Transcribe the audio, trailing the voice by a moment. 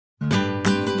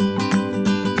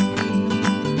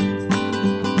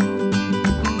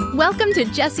Welcome to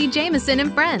Jesse Jameson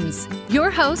and Friends. Your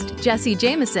host, Jesse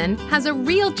Jameson, has a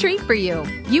real treat for you.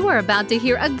 You are about to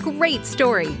hear a great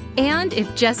story. And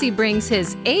if Jesse brings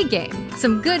his A game,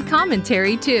 some good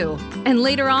commentary too. And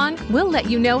later on, we'll let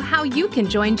you know how you can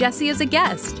join Jesse as a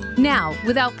guest. Now,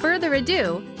 without further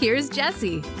ado, here's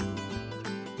Jesse.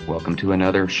 Welcome to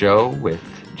another show with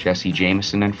Jesse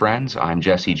Jameson and Friends. I'm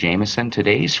Jesse Jameson.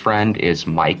 Today's friend is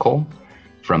Michael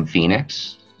from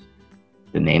Phoenix.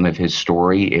 The name of his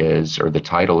story is, or the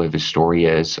title of his story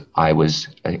is, I Was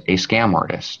a Scam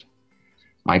Artist.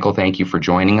 Michael, thank you for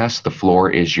joining us. The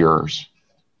floor is yours.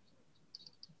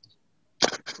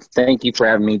 Thank you for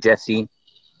having me, Jesse.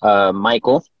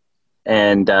 Michael,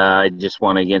 and I just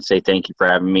want to again say thank you for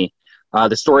having me.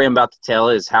 The story I'm about to tell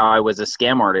is how I was a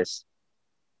scam artist.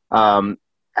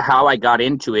 How I got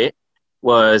into it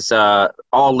was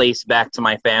all laced back to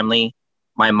my family.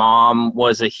 My mom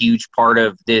was a huge part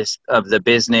of the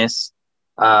business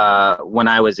when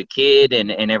I was a kid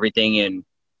and everything,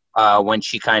 and when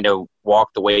she kind of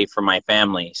walked away from my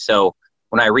family. So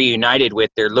when I reunited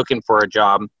with her looking for a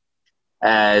job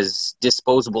as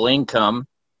disposable income,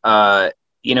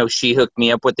 she hooked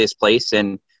me up with this place.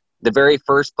 And the very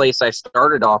first place I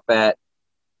started off at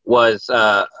was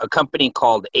a company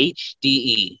called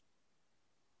HDE.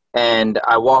 And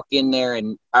I walk in there,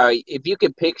 and if you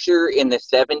could picture in the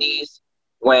 70s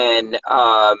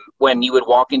when you would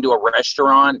walk into a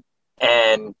restaurant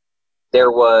and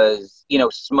there was,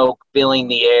 smoke filling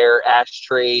the air,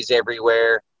 ashtrays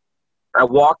everywhere. I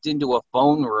walked into a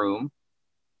phone room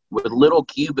with little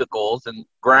cubicles, and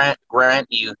grant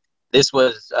you, this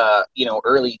was,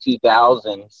 early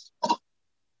 2000s.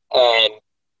 And,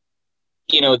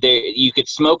 you could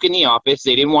smoke in the office.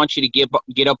 They didn't want you to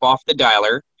get up off the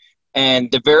dialer.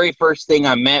 And the very first thing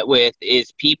I met with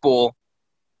is people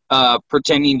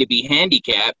pretending to be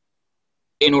handicapped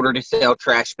in order to sell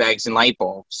trash bags and light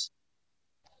bulbs.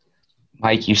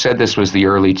 Mike, you said this was the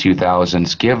early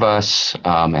 2000s. Give us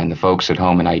and the folks at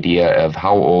home an idea of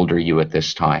how old are you at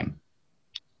this time?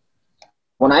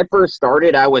 When I first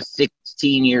started, I was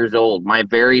 16 years old. My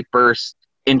very first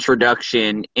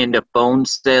introduction into phone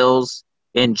sales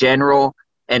in general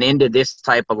and into this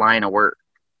type of line of work.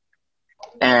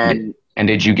 And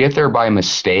did you get there by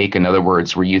mistake? In other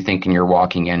words, were you thinking you're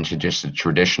walking into just a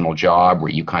traditional job? Were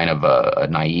you kind of a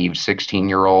naive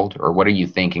 16-year-old? Or what are you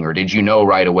thinking? Or did you know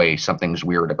right away something's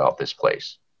weird about this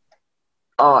place?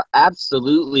 Oh,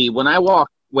 absolutely. When I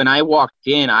walked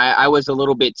in, I was a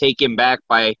little bit taken back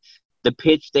by the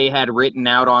pitch they had written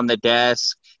out on the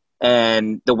desk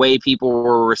and the way people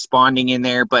were responding in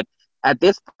there. But at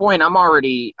this point, I'm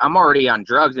already on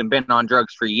drugs and been on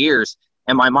drugs for years.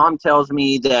 And my mom tells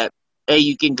me that, hey,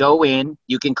 you can go in,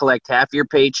 you can collect half your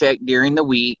paycheck during the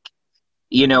week,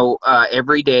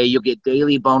 every day you'll get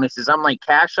daily bonuses. I'm like,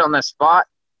 cash on the spot,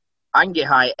 I can get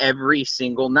high every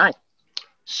single night.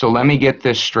 So let me get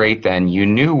this straight then. You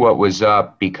knew what was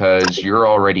up because you're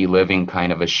already living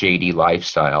kind of a shady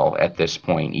lifestyle at this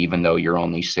point, even though you're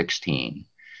only 16.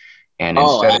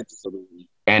 Absolutely.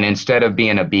 And instead of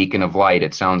being a beacon of light,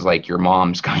 it sounds like your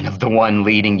mom's kind of the one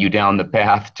leading you down the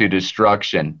path to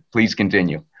destruction. Please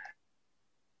continue.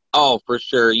 Oh, for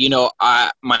sure.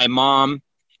 My mom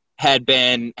had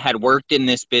worked in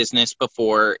this business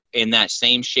before in that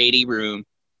same shady room.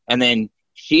 And then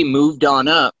she moved on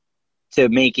up to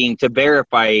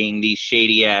verifying these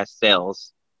shady ass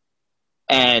sales.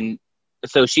 And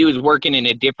so she was working in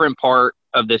a different part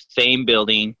of the same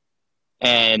building.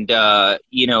 And,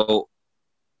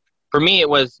 for me, it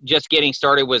was just getting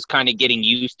started, was kind of getting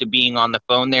used to being on the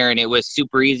phone there, and it was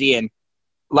super easy. And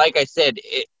like I said,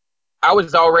 I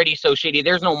was already so shady.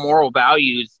 There's no moral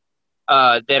values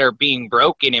that are being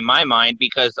broken in my mind,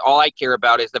 because all I care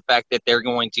about is the fact that they're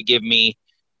going to give me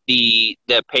the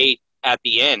pay at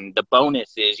the end, the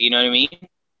bonuses, you know what I mean?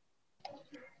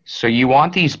 So you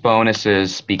want these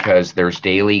bonuses because there's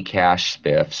daily cash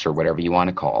spiffs or whatever you want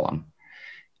to call them.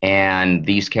 And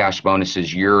these cash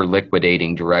bonuses, you're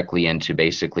liquidating directly into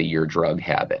basically your drug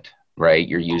habit, right?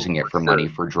 You're using it for money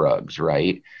for drugs,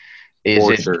 right?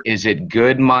 Is it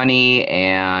good money?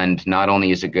 And not only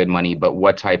is it good money, but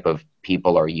what type of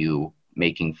people are you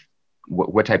making?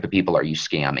 What type of people are you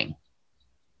scamming?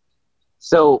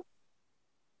 So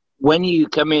when you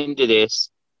come into this,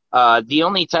 the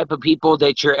only type of people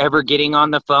that you're ever getting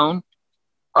on the phone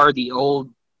are the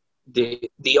old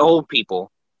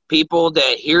people. People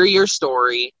that hear your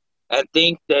story and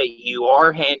think that you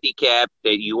are handicapped,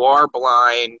 that you are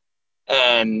blind,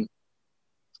 and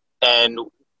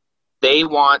they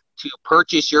want to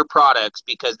purchase your products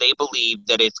because they believe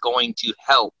that it's going to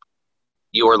help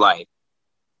your life.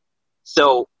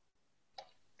 So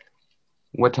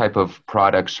What type of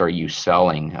products are you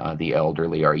selling, the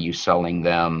elderly? Are you selling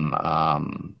them,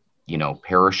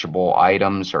 perishable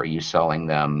items? Are you selling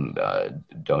them,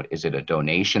 is it a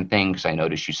donation thing? Because I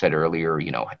noticed you said earlier,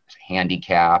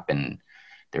 handicap, and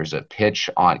there's a pitch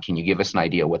on. Can you give us an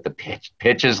idea what the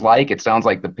pitch is like? It sounds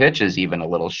like the pitch is even a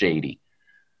little shady.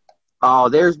 Oh,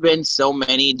 there's been so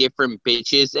many different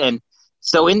pitches. And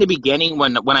so in the beginning,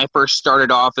 when I first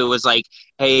started off, it was like,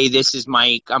 hey, this is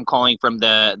Mike. I'm calling from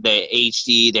the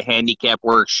HD, the handicap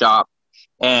workshop.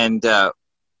 And, I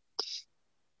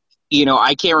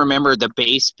can't remember the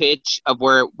base pitch of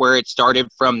where it started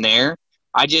from there.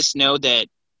 I just know that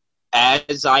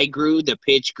as I grew, the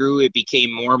pitch grew. It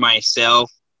became more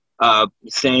myself,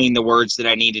 saying the words that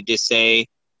I needed to say.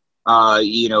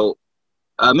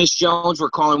 Miss Jones, we're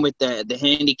calling with the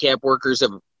handicap workers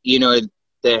of,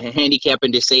 the handicap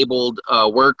and disabled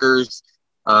workers.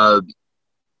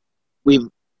 We've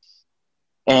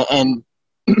and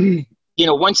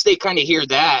once they kind of hear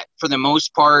that, for the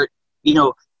most part,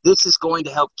 this is going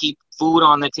to help keep food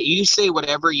on the table. You say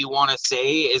whatever you want to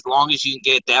say as long as you can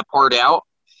get that part out.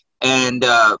 And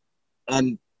the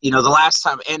last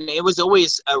time, and it was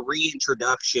always a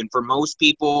reintroduction for most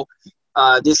people.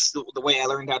 This is the way I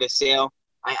learned how to sail.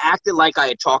 I acted like I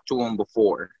had talked to them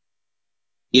before.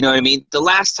 You know what I mean? The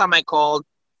last time I called,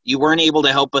 you weren't able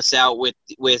to help us out with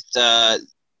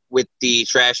the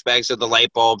trash bags or the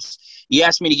light bulbs. You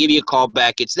asked me to give you a call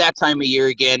back. It's that time of year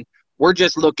again. We're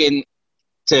just looking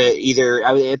to either,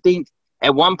 I think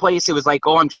at one place it was like,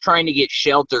 oh, I'm trying to get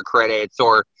shelter credits,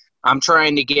 or I'm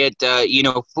trying to get,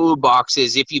 food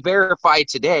boxes. If you verify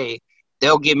today,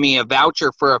 they'll give me a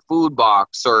voucher for a food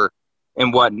box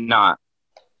and whatnot.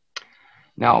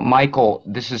 Now, Michael,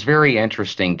 this is very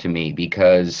interesting to me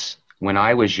because when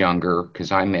I was younger,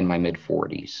 because I'm in my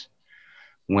mid-40s,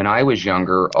 when I was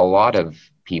younger, a lot of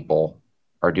people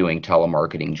are doing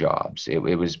telemarketing jobs. It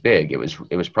was big. It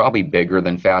was probably bigger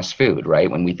than fast food, right?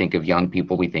 When we think of young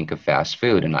people, we think of fast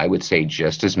food, and I would say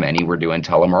just as many were doing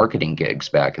telemarketing gigs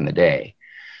back in the day.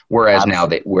 Whereas now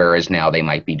they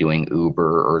might be doing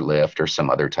Uber or Lyft or some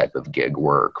other type of gig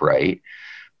work, right?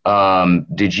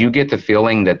 Did you get the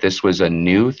feeling that this was a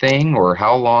new thing, or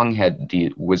how long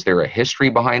was there a history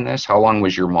behind this? How long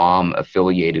was your mom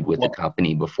affiliated with the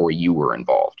company before you were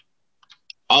involved?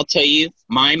 I'll tell you,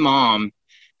 my mom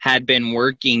had been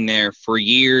working there for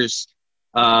years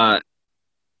prior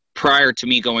to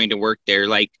me going to work there.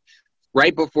 Like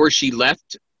right before she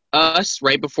left on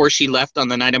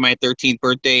the night of my 13th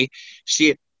birthday, she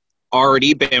had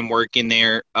already been working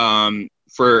there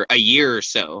for a year or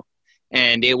so.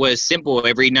 And it was simple.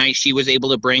 Every night she was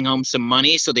able to bring home some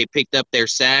money, so they picked up their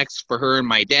sacks for her and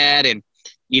my dad. And,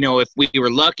 if we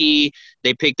were lucky,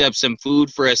 they picked up some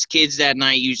food for us kids that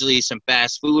night, usually some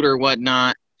fast food or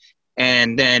whatnot.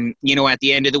 And then, at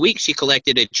the end of the week, she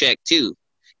collected a check too.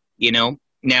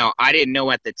 Now, I didn't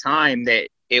know at the time that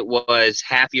it was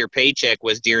half your paycheck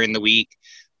was during the week,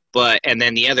 and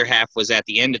then the other half was at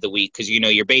the end of the week because,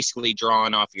 you're basically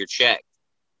drawing off your check.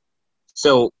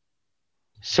 So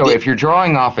if you're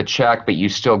drawing off a check, but you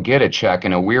still get a check,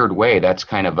 in a weird way, that's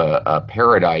kind of a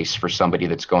paradise for somebody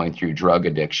that's going through drug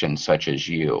addiction, such as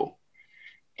you.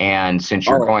 And since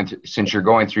you're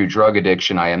going through drug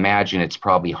addiction, I imagine it's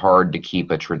probably hard to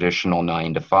keep a traditional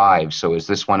 9 to 5. So is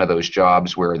this one of those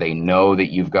jobs where they know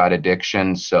that you've got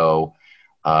addiction, so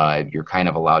you're kind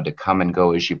of allowed to come and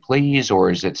go as you please, or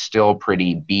is it still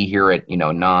pretty be here at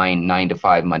 9 to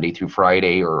 5 Monday through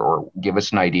Friday, or give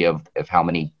us an idea of how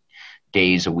many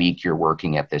days a week you're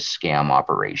working at this scam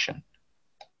operation?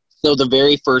 So the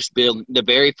very first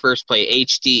play,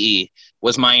 HDE,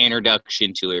 was my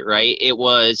introduction to it, right? It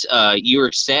was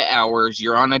your set hours,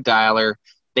 you're on a dialer.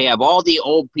 They have all the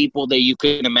old people that you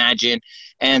can imagine,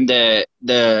 and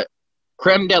the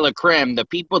creme de la creme, the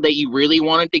people that you really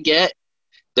wanted to get,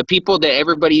 the people that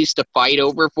everybody used to fight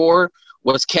over for,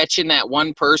 was catching that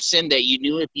one person that you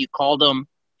knew if you called them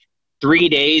 3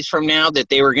 days from now that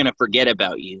they were going to forget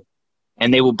about you,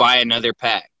 and they will buy another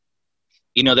pack.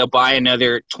 They'll buy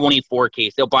another 24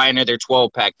 case. They'll buy another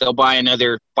 12 pack. They'll buy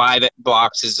another 5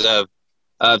 boxes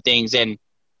of things. And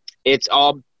it's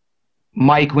all.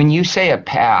 Mike, when you say a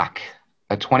pack,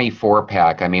 a 24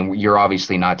 pack, I mean, you're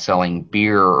obviously not selling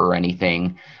beer or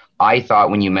anything. I thought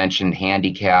when you mentioned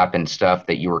handicap and stuff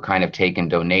that you were kind of taking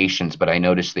donations, but I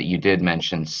noticed that you did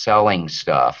mention selling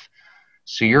stuff.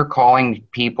 So you're calling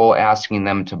people, asking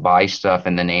them to buy stuff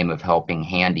in the name of helping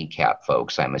handicap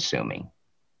folks, I'm assuming.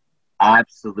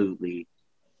 Absolutely.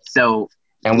 So,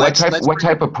 and what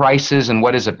type of prices and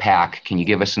what is a pack? Can you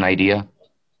give us an idea?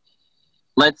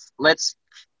 Let's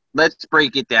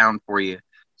break it down for you.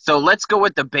 So let's go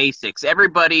with the basics.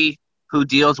 Everybody who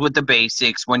deals with the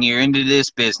basics. When you're into this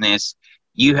business,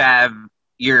 you have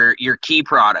your key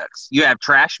products. You have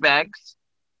trash bags,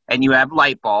 and you have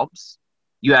light bulbs.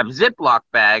 You have Ziploc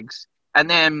bags, and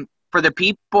then for the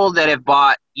people that have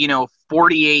bought,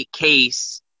 48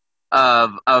 case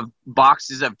of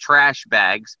boxes of trash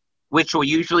bags, which will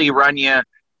usually run you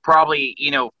probably,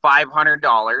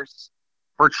 $500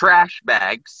 for trash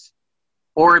bags.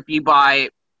 Or if you buy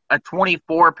a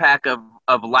 24 pack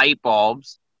of light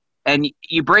bulbs, and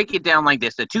you break it down like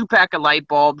this, a 2-pack of light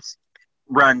bulbs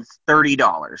runs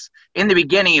 $30. In the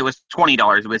beginning, it was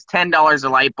 $20. It was $10 a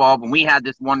light bulb, and we had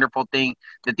this wonderful thing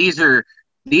that these are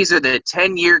the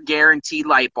 10-year guarantee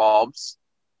light bulbs,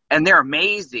 and they're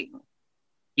amazing.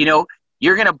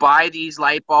 You're going to buy these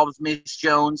light bulbs, Miss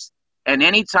Jones, and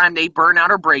anytime they burn out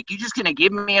or break, you're just going to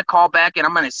give me a call back, and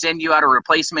I'm going to send you out a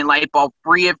replacement light bulb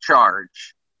free of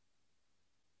charge.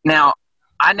 Now,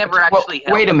 I never actually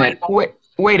wait a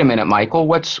minute, Michael.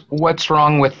 What's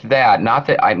wrong with that? Not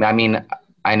that I mean,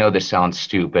 I know this sounds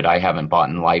stupid. I haven't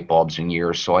bought light bulbs in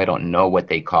years, so I don't know what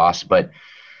they cost. But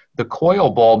the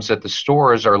coil bulbs at the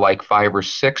stores are like $5 or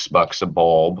 $6 a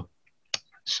bulb,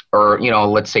 or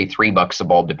let's say $3 a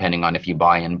bulb, depending on if you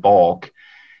buy in bulk.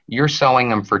 You're selling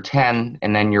them for 10,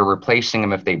 and then you're replacing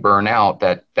them if they burn out.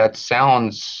 That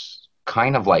sounds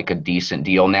kind of like a decent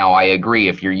deal. Now, I agree,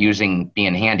 if you're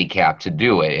being handicapped to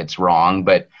do it, it's wrong.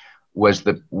 But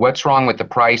what's wrong with the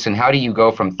price, and how do you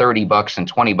go from $30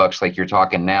 and $20 like you're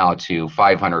talking now to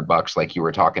 $500 like you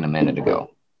were talking a minute ago?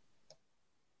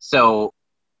 So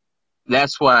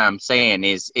that's what I'm saying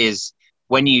is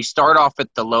when you start off at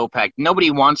the low pack,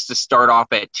 nobody wants to start off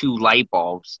at 2 light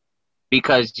bulbs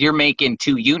because you're making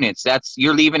 2 units.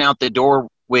 You're leaving out the door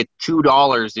with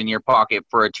 $2 in your pocket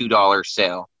for a $2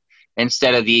 sale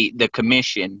instead of the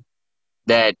commission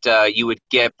that you would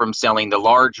get from selling the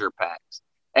larger packs.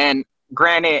 And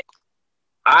granted,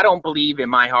 I don't believe in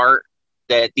my heart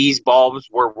that these bulbs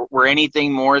were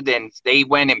anything more than they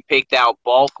went and picked out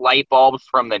bulk light bulbs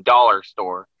from the dollar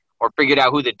store, or figured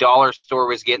out who the dollar store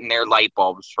was getting their light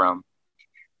bulbs from.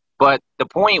 But the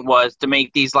point was to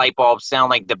make these light bulbs sound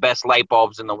like the best light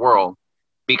bulbs in the world,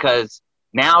 because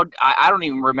now I don't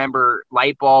even remember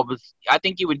light bulbs. I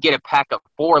think you would get a pack of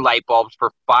 4 light bulbs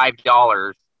for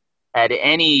 $5 at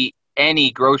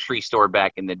any grocery store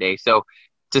back in the day. So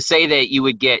to say that you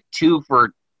would get 2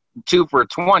 for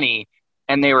 20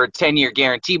 and they were a 10-year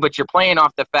guarantee, but you're playing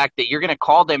off the fact that you're going to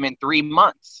call them in 3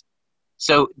 months.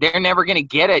 So they're never going to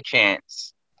get a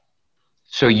chance.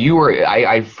 So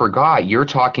I forgot, you're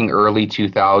talking early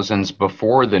 2000s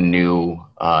before the new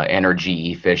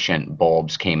energy efficient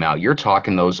bulbs came out. You're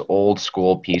talking those old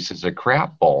school pieces of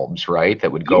crap bulbs, right?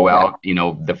 That would go out,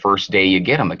 the first day you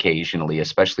get them occasionally,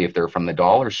 especially if they're from the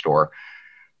dollar store.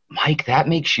 Mike, that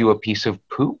makes you a piece of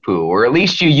poo-poo, or at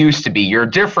least you used to be. You're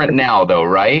different now, though,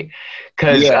 right?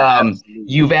 Because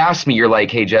you've asked me, you're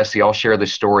like, hey, Jesse, I'll share the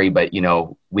story, but,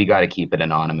 we got to keep it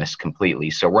anonymous completely.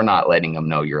 So we're not letting them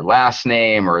know your last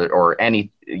name or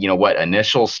any, what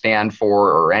initials stand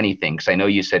for or anything. Because I know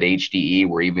you said HDE.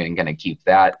 We're even going to keep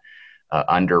that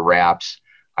under wraps.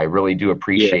 I really do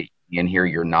appreciate you in here.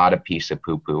 You're not a piece of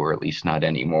poo-poo, or at least not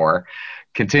anymore.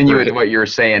 Continue with what you're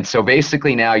saying. So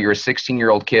basically now you're a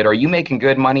 16-year-old kid. Are you making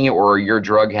good money, or are your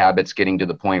drug habits getting to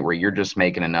the point where you're just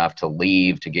making enough to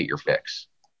leave to get your fix?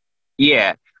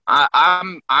 Yeah,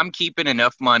 I'm keeping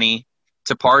enough money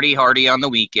to party hardy on the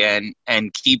weekend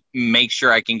and make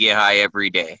sure I can get high every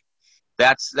day.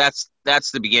 That's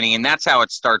the beginning, and that's how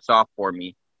it starts off for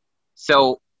me.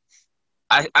 So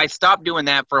I stopped doing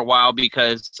that for a while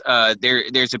because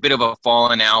there's a bit of a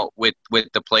falling out with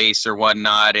the place or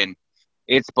whatnot, and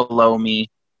it's below me.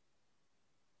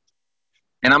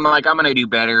 And I'm like, I'm going to do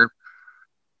better.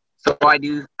 So I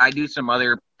do some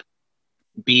other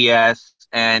BS,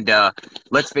 and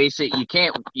let's face it,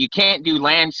 you can't do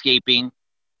landscaping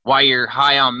while you're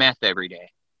high on meth every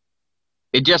day.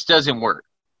 It just doesn't work.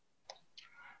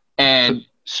 And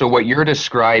so what you're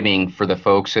describing for the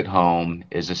folks at home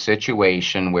is a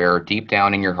situation where deep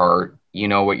down in your heart, you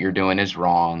know what you're doing is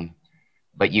wrong,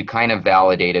 but you kind of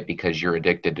validate it because you're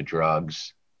addicted to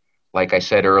drugs. Like I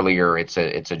said earlier, it's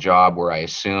a job where I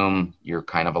assume you're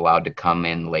kind of allowed to come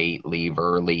in late, leave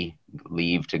early,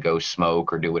 leave to go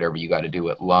smoke or do whatever you got to do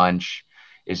at lunch.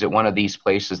 Is it one of these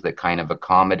places that kind of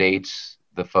accommodates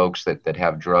the folks that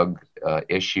have drug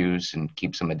issues and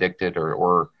keeps them addicted,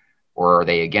 or are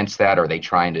they against that? Are they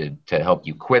trying to help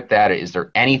you quit that? Is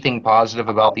there anything positive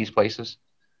about these places?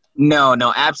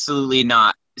 No, absolutely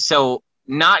not. So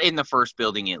not in the first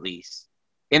building, at least.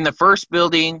 In the first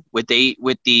building with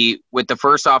the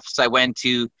first office I went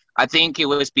to, I think it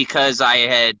was because I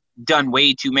had done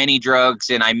way too many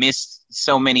drugs and I missed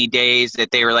so many days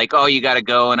that they were like, oh, you got to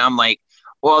go. And I'm like,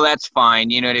 well, that's fine.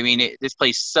 You know what I mean? This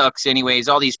place sucks anyways.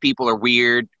 All these people are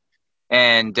weird.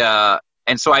 And so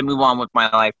I move on with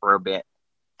my life for a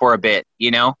bit, you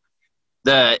know.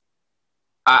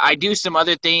 I do some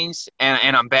other things,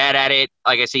 and I'm bad at it.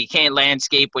 Like I say, you can't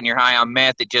landscape when you're high on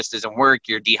meth. It just doesn't work.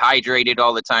 You're dehydrated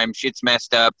all the time. Shit's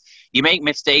messed up. You make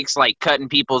mistakes like cutting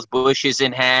people's bushes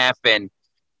in half, and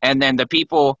then the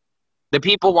people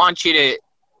want you to.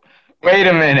 Wait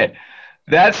a minute.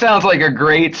 That sounds like a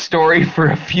great story for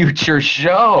a future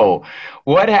show.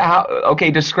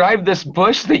 Okay, describe this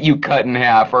bush that you cut in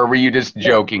half, or were you just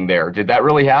joking there? Did that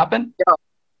really happen? Yeah.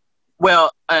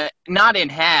 Well, not in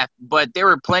half, but there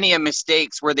were plenty of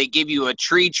mistakes where they give you a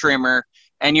tree trimmer,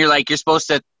 and you're supposed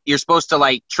to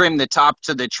like trim the tops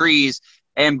of the trees,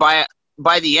 and by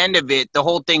the end of it, the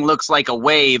whole thing looks like a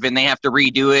wave, and they have to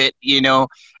redo it, you know,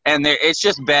 and it's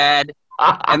just bad.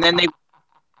 And then they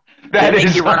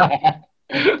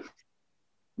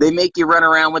make you run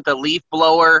around with a leaf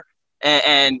blower.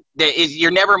 And you're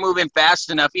never moving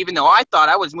fast enough, even though I thought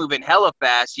I was moving hella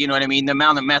fast. You know what I mean? The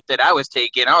amount of meth that I was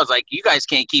taking, I was like, you guys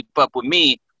can't keep up with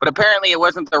me. But apparently it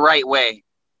wasn't the right way.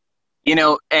 You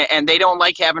know, and they don't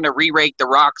like having to re-rake the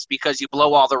rocks because you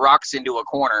blow all the rocks into a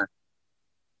corner.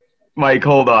 Mike,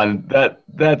 hold on.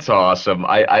 That's awesome.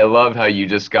 I love how you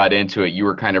just got into it. You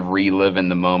were kind of reliving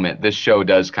the moment. This show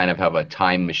does kind of have a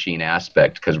time machine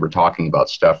aspect because we're talking about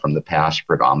stuff from the past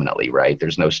predominantly, right?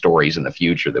 There's no stories in the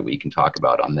future that we can talk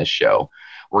about on this show.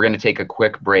 We're going to take a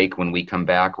quick break. When we come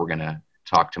back, we're going to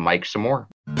talk to Mike some more.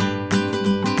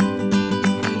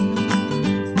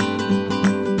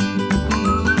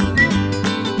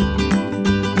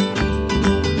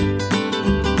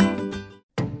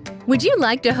 Would you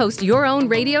like to host your own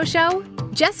radio show?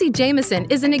 Jesse Jameson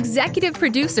is an executive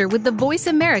producer with the Voice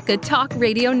America Talk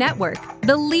Radio Network,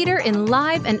 the leader in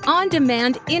live and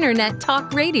on-demand internet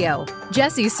talk radio.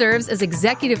 Jesse serves as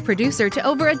executive producer to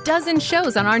over a dozen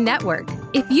shows on our network.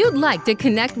 If you'd like to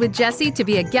connect with Jesse to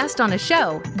be a guest on a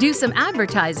show, do some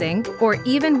advertising, or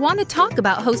even want to talk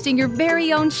about hosting your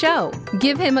very own show,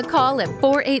 give him a call at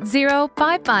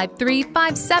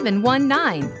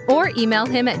 480-553-5719 or email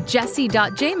him at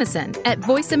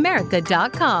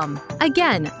jesse.jameson@voiceamerica.com.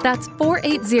 Again, that's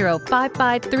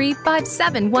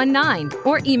 480-553-5719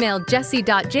 or email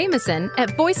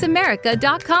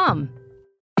jesse.jameson@voiceamerica.com.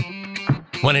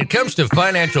 When it comes to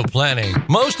financial planning,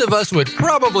 most of us would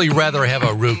probably rather have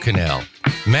a root canal.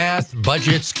 Math,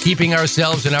 budgets, keeping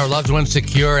ourselves and our loved ones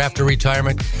secure after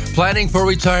retirement, planning for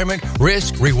retirement,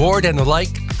 risk, reward, and the like.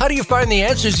 How do you find the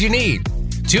answers you need?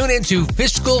 Tune into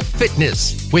Fiscal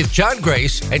Fitness with John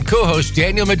Grace and co-host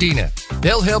Daniel Medina.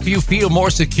 They'll help you feel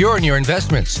more secure in your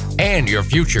investments and your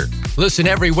future. Listen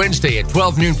every Wednesday at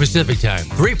 12 noon Pacific Time,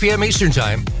 3 p.m. Eastern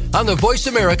Time on the Voice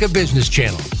America Business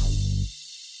Channel.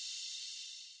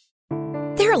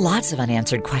 There are lots of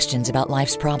unanswered questions about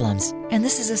life's problems, and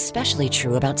this is especially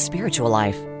true about spiritual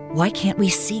life. Why can't we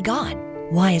see God?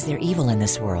 Why is there evil in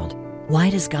this world? Why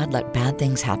does God let bad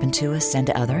things happen to us and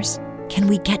to others? Can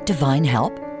we get divine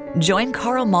help? Join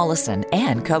Carl Mollison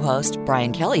and co-host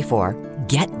Brian Kelly for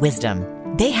Get Wisdom.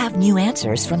 They have new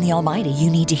answers from the Almighty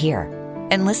you need to hear,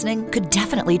 and listening could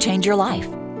definitely change your life.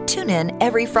 Tune in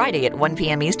every Friday at 1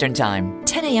 p.m. Eastern Time,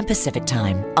 10 a.m. Pacific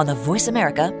Time on the Voice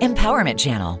America Empowerment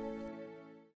Channel.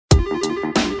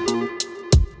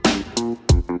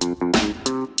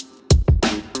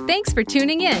 Thanks for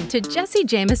tuning in to Jesse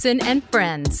Jameson and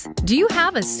Friends. Do you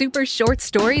have a super short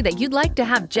story that you'd like to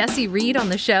have Jesse read on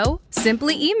the show?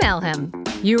 Simply email him.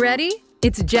 You ready?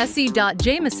 It's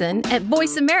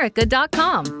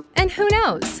jesse.jameson@voiceamerica.com. And who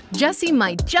knows, Jesse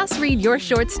might just read your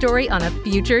short story on a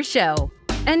future show.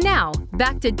 And now,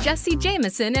 back to Jesse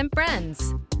Jameson and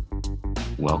Friends.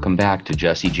 Welcome back to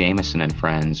Jesse Jameson and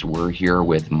Friends. We're here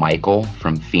with Michael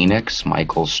from Phoenix.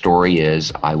 Michael's story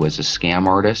is, I was a scam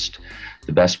artist.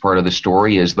 The best part of the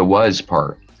story is the was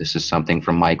part. This is something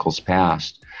from Michael's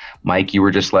past. Mike, you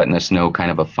were just letting us know kind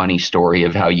of a funny story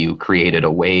of how you created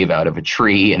a wave out of a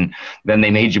tree, and then they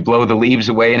made you blow the leaves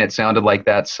away, and it sounded like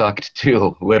that sucked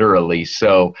too, literally.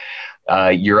 So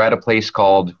you're at a place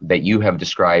called, that you have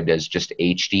described as just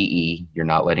HDE. You're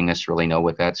not letting us really know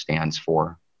what that stands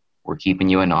for. We're keeping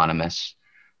you anonymous.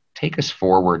 Take us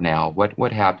forward now.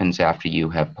 What happens after you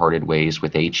have parted ways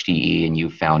with HDE and you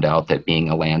found out that being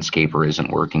a landscaper isn't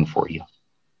working for you?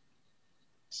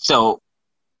 So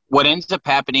what ends up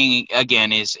happening,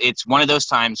 again, is it's one of those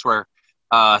times where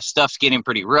stuff's getting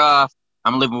pretty rough.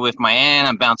 I'm living with my aunt.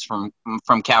 I'm bouncing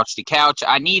from couch to couch.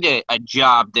 I need a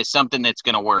job that's something that's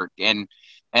going to work. And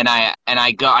And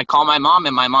I call my mom,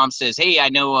 and my mom says, "Hey, I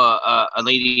know a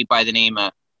lady by the name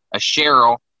of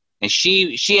Cheryl, and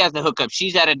she has the hookup.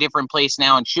 She's at a different place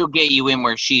now, and she'll get you in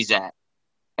where she's at."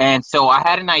 And so I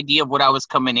had an idea of what I was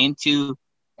coming into,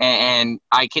 and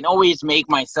I can always make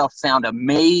myself sound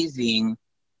amazing,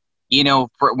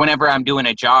 for whenever I'm doing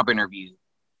a job interview.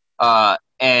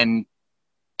 And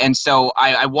so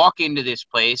I walk into this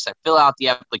place, I fill out the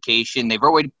application. They've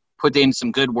already put in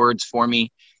some good words for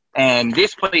me. And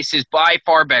this place is by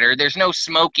far better. There's no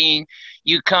smoking.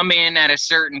 You come in at a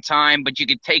certain time, but you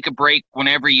could take a break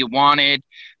whenever you wanted.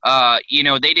 They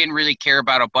didn't really care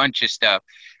about a bunch of stuff.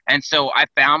 And so I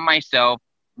found myself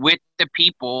with the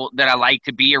people that I like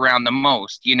to be around the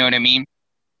most. You know what I mean?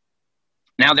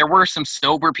 Now, there were some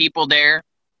sober people there,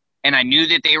 and I knew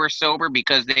that they were sober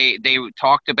because they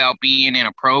talked about being in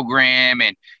a program,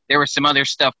 and there was some other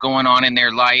stuff going on in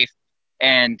their life.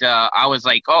 And I was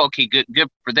like, oh, okay, good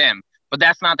for them. But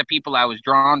that's not the people I was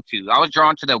drawn to. I was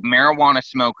drawn to the marijuana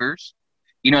smokers,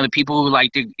 the people who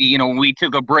like to, when we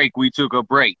took a break,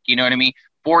 you know what I mean?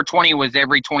 420 was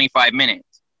every 25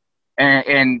 minutes.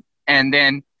 And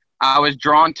then I was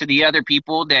drawn to the other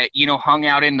people that, hung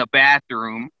out in the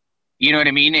bathroom, you know what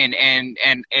I mean? And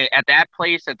at that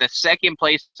place, at the second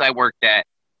place I worked at,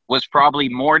 was probably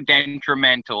more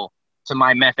detrimental to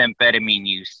my methamphetamine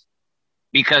use.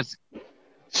 Because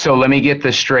So let me get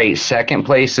this straight. Second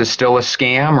place is still a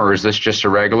scam, or is this just a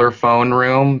regular phone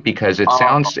room? Because it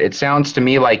sounds to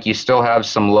me like you still have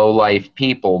some low life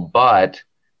people, but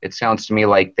it sounds to me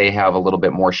like they have a little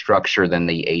bit more structure than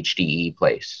the HDE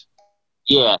place.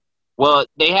 Yeah. Well,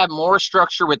 they have more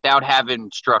structure without having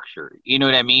structure. You know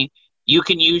what I mean? You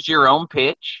can use your own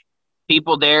pitch.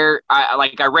 People there,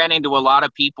 I ran into a lot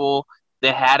of people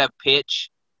that had a pitch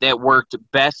that worked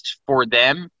best for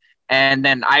them. And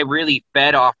then I really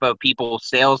fed off of people's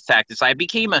sales tactics. I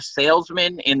became a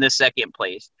salesman in the second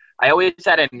place. I always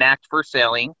had a knack for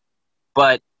selling,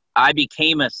 but I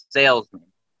became a salesman.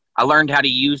 I learned how to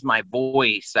use my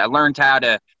voice. I learned how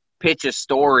to pitch a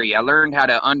story. I learned how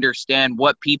to understand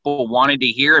what people wanted to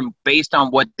hear, and based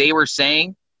on what they were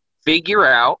saying, figure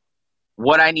out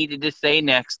what I needed to say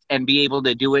next and be able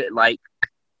to do it like.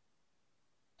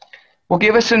 Well,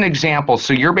 give us an example.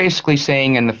 So you're basically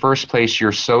saying in the first place,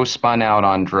 you're so spun out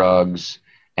on drugs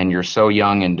and you're so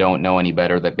young and don't know any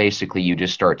better that basically you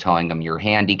just start telling them you're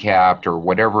handicapped or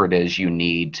whatever it is you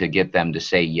need to get them to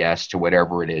say yes to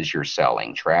whatever it is you're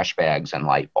selling, trash bags and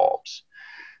light bulbs.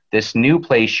 This new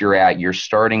place you're at, you're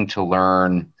starting to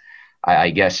learn,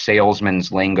 I guess,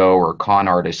 salesman's lingo or con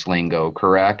artist lingo,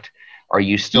 correct? Are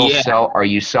you still are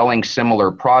you selling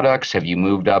similar products? Have you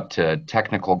moved up to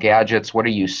technical gadgets? What are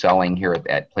you selling here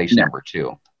at place number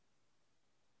 2?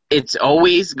 It's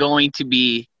always going to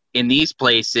be in these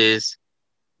places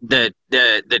the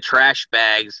trash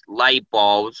bags, light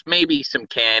bulbs, maybe some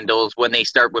candles when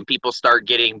people start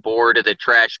getting bored of the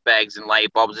trash bags and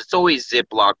light bulbs. It's always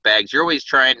Ziploc bags. You're always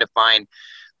trying to find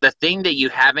the thing that you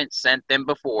haven't sent them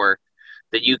before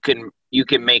that you can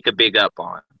make a big up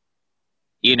on.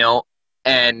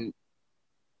 And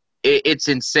it's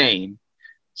insane.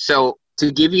 So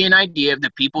to give you an idea of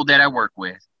the people that I work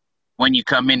with when you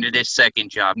come into this second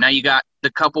job, now you got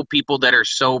the couple people that are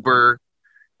sober.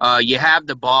 You have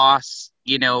the boss,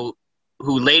 who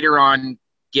later on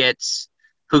gets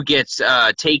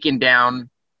taken down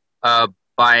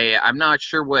by, I'm not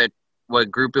sure what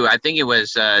group I think it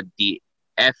was not the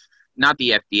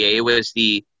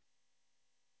FDA.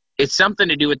 It's something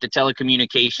to do with the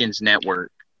telecommunications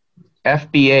network.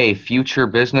 FBA, Future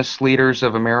Business Leaders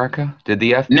of America? Did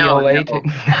the FBLA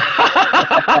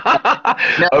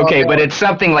No. Okay, but it's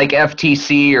something like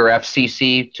FTC or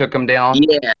FCC took them down?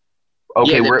 Yeah.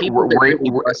 Okay,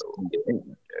 Yeah,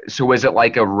 so was it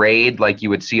like a raid like you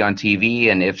would see on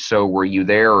TV? And if so, were you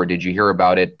there, or did you hear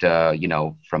about it,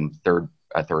 from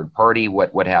a third party?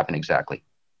 What happened exactly?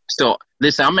 So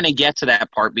listen, I'm going to get to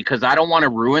that part because I don't want to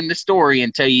ruin the story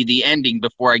and tell you the ending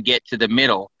before I get to the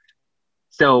middle.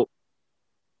 So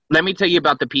let me tell you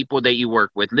about the people that you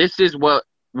work with. This is what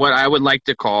I would like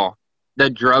to call the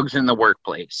drugs in the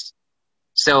workplace.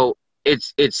 So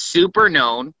it's super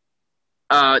known,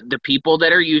 the people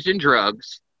that are using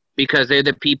drugs, because they're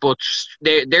the people,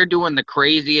 they're doing the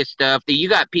craziest stuff. You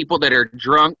got people that are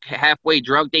drunk, halfway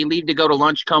drunk. They leave to go to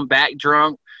lunch, come back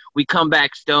drunk. We come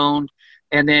back stoned.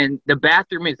 And then the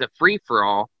bathroom is a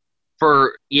free-for-all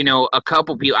for, a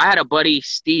couple people. I had a buddy,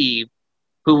 Steve,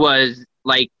 who was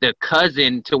like the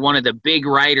cousin to one of the big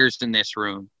writers in this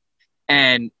room.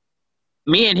 And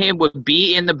me and him would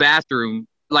be in the bathroom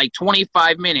like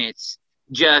 25 minutes,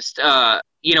 just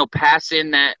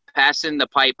passing the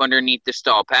pipe underneath the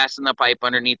stall, passing the pipe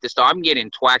underneath the stall. I'm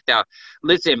getting twacked out.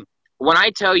 Listen, when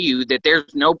I tell you that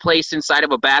there's no place inside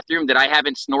of a bathroom that I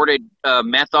haven't snorted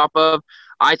meth off of,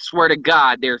 I swear to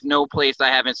God, there's no place I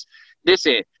haven't.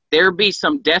 Listen, there be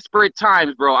some desperate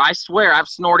times, bro. I swear I've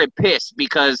snorted piss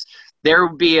because there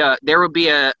would be a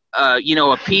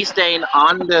pee stain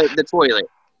on the toilet.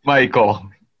 Michael,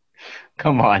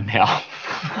 come on now.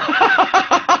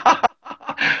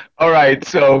 All right,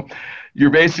 so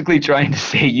you're basically trying to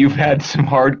say you've had some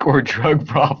hardcore drug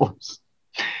problems,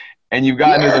 and you've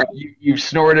gotten you've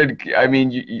snorted. I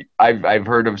mean, I've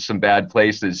heard of some bad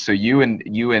places. So you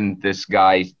and this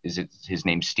guy, is it his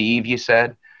name Steve? You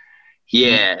said.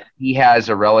 Yeah. He has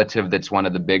a relative that's one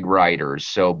of the big writers.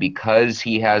 So because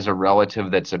he has a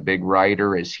relative that's a big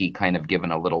writer, is he kind of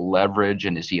given a little leverage,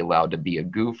 and is he allowed to be a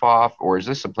goof off, or is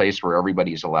this a place where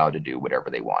everybody's allowed to do whatever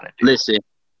they want to do? Listen,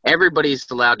 everybody's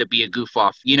allowed to be a goof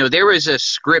off. There was a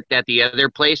script at the other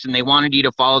place, and they wanted you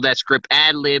to follow that script,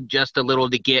 ad lib just a little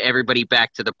to get everybody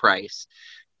back to the price.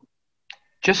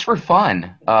 Just for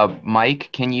fun, Mike,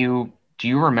 do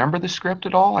you remember the script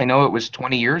at all? I know it was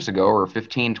 20 years ago or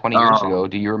 15, 20 years ago.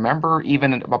 Do you remember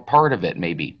even a part of it,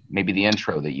 maybe the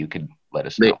intro that you could let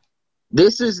us know?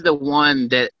 This is the one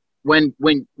that when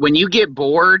you get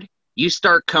bored, you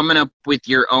start coming up with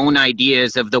your own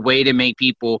ideas of the way to make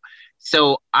people.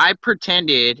 So I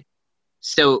pretended.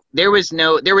 So there was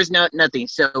nothing.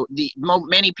 So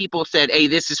many people said, "Hey,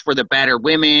 this is for the battered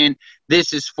women.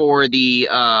 This is for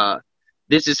the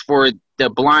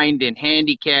blind and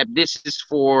handicapped. This is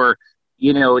for,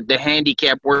 the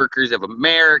handicapped workers of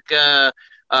America."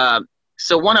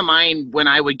 So one of mine, when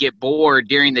I would get bored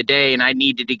during the day and I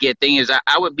needed to get things,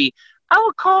 I would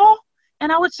call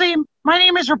and I would say, "My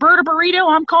name is Roberta Burrito.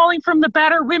 I'm calling from the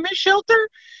battered women's shelter.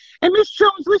 And Miss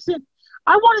Jones, listen,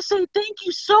 I want to say thank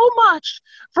you so much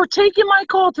for taking my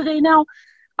call today. Now,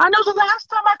 I know the last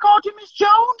time I called you, Miss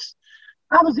Jones,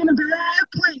 I was in a bad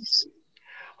place."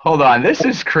 Hold on, this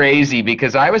is crazy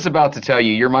because I was about to tell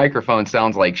you your microphone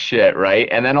sounds like shit, right?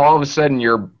 And then all of a sudden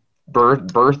you're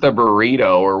Bertha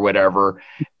Burrito or whatever,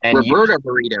 and Roberta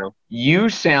Burrito. You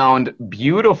sound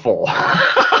beautiful.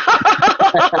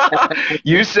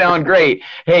 You sound great.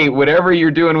 Hey, whatever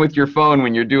you're doing with your phone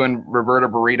when you're doing Roberta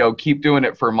Burrito, keep doing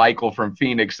it for Michael from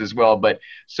Phoenix as well. But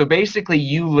so basically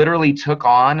you literally took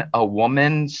on a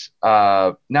woman's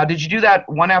now did you do that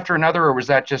one after another, or was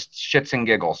that just shits and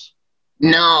giggles?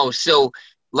 No, so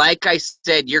like I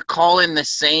said, you're calling the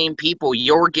same people.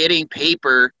 You're getting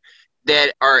paper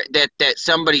that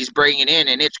somebody's bringing in,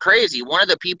 and it's crazy. One of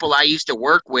the people I used to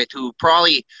work with, who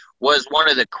probably was one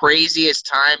of the craziest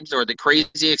times or the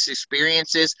craziest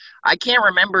experiences, I can't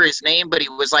remember his name, but he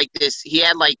was like this. He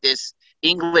had like this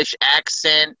English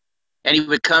accent, and he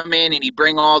would come in and he'd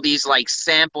bring all these like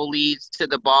sample leads to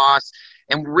the boss.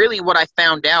 And really, what I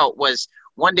found out was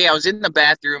one day I was in the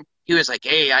bathroom. He was like,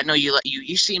 "Hey, I know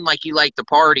you seem like you like the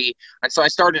party." And so I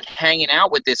started hanging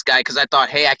out with this guy because I thought,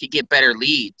 hey, I could get better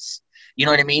leads. You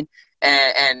know what I mean?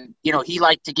 And he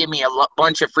liked to give me a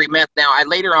bunch of free meth. Now, I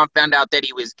later on found out that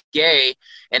he was gay,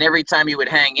 and every time he would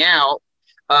hang out,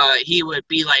 he would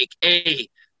be like, "Hey,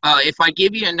 if I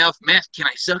give you enough meth, can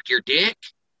I suck your dick?"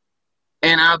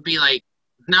 And I'd be like,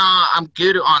 "Nah, I'm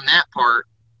good on that part."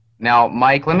 Now,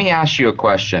 Mike, let me ask you a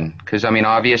question, because, I mean,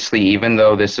 obviously, even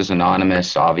though this is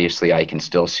anonymous, obviously I can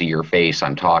still see your face.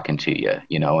 I'm talking to you,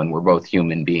 and we're both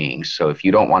human beings. So if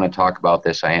you don't want to talk about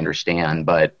this, I understand.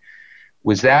 But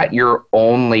was that your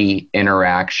only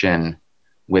interaction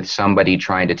with somebody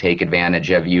trying to take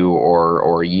advantage of you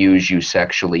or use you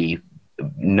sexually,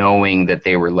 knowing that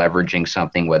they were leveraging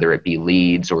something, whether it be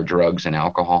leads or drugs and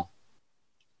alcohol?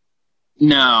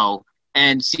 No.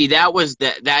 And see,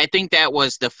 I think that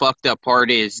was the fucked up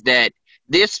part, is that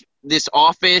this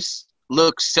office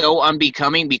looks so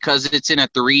unbecoming because it's in a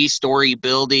 3-story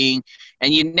building,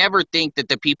 and you never think that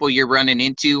the people you're running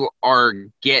into are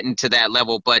getting to that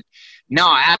level. But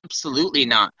no, absolutely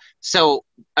not. So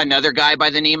another guy by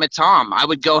the name of Tom, I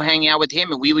would go hang out with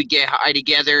him, and we would get high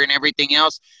together and everything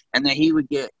else. And then he'd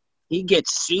get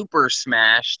super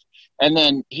smashed. And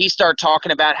then he start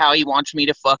talking about how he wants me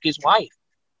to fuck his wife.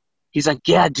 He's like,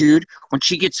 "Yeah, dude, when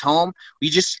she gets home, we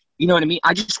just, you know what I mean?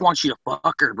 I just want you to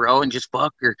fuck her, bro, and just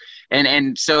fuck her."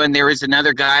 And there was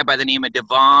another guy by the name of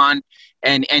Devon,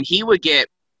 and he would get,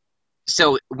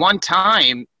 so one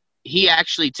time he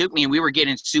actually took me, and we were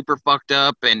getting super fucked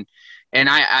up, and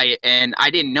I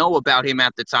didn't know about him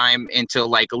at the time until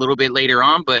like a little bit later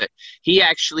on, but he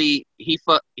actually, he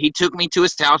took me to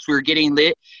his house. We were getting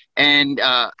lit, and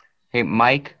hey,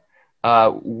 Mike,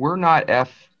 we're not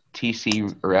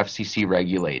TC or FCC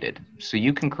regulated. So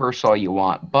you can curse all you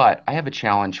want, but I have a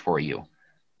challenge for you.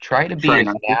 Try to be Try as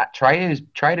not to.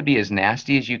 try to be as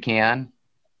nasty as you can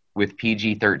with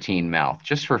PG-13 mouth,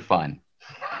 just for fun.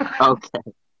 Okay.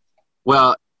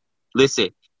 Well, listen,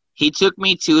 he took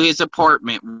me to his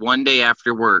apartment one day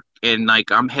after work, and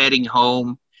like I'm heading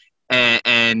home,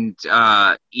 and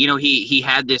you know he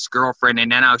had this girlfriend,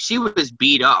 and then she was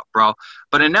beat up, bro.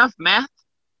 But enough meth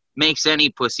makes any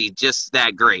pussy just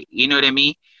that great. You know what I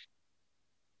mean?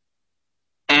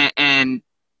 And and,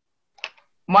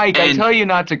 Mike, I and tell you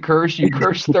not to curse. You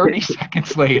curse 30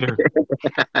 seconds later.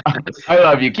 I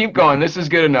love you. Keep going. This is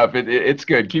good enough. It's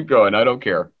good. Keep going. I don't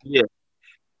care. yeah.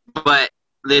 But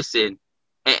listen,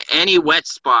 any wet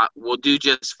spot will do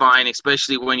just fine,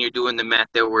 especially when you're doing the meth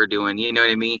that we're doing. You know what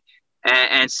I mean?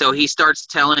 And so he starts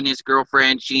telling his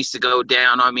girlfriend she needs to go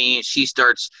down on me. And she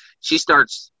starts.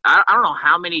 I don't know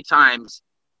how many times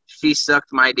she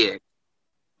sucked my dick,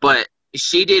 but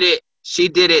she did it. She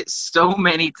did it so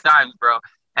many times, bro.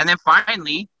 And then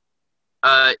finally,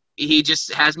 he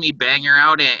just has me bang her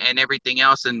out and everything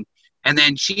else, and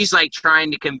then she's like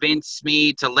trying to convince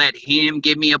me to let him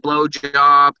give me a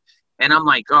blowjob, and I'm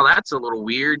like, oh, that's a little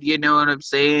weird, you know what I'm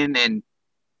saying? And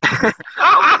I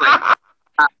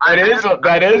was like,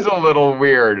 That is a little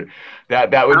weird.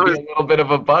 That would I be was, a little bit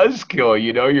of a buzzkill.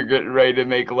 You know, you're getting ready to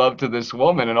make love to this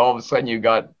woman, and all of a sudden you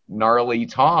got gnarly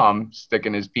Tom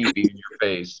sticking his pee-pee in your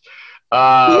face.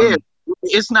 yeah. Um,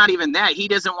 It's not even that. He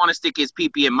doesn't want to stick his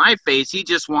pee-pee in my face. He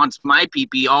just wants my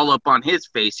pee-pee all up on his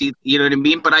face. You know what I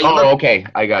mean? But oh, okay.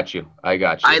 I got you.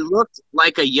 I looked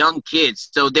like a young kid.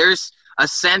 So there's a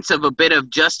sense of a bit of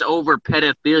just over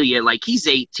pedophilia. Like he's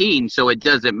 18, so it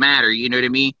doesn't matter. You know what I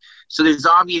mean? So there's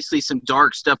obviously some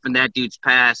dark stuff in that dude's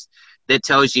past that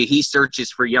tells you he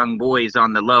searches for young boys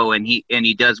on the low, and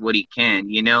he does what he can,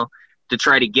 you know, to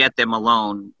try to get them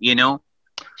alone, you know?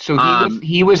 So Um,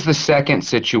 he was the second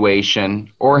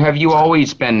situation, or have you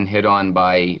always been hit on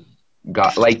by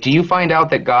guys? Like, do you find out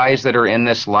that guys that are in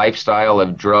this lifestyle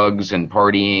of drugs and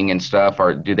partying and stuff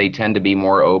do they tend to be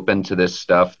more open to this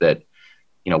stuff that,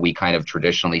 you know, we kind of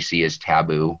traditionally see as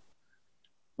taboo?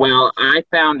 well, I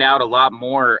found out a lot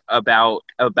more about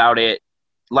it.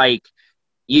 Like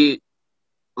you,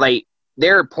 like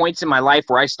there are points in my life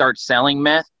where I start selling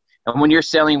meth, and when you're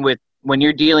dealing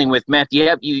with meth,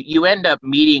 you end up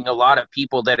meeting a lot of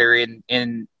people that are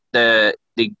in the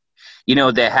you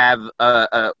know that have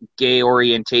a gay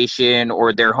orientation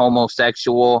or they're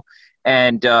homosexual,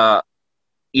 and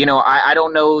you know I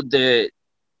don't know the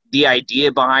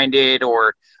idea behind it,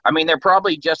 or I mean they're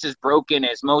probably just as broken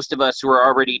as most of us who are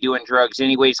already doing drugs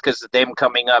anyways because of them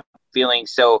coming up feeling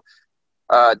so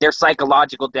their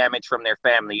psychological damage from their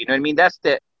family. You know what I mean? That's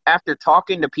the after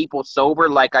talking to people sober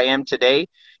like I am today,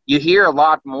 you hear a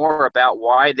lot more about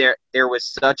why there was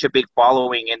such a big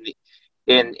following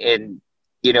in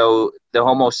you know the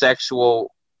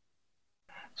homosexual.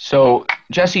 So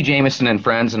Jesse Jameson and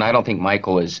friends, and I don't think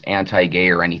Michael is anti-gay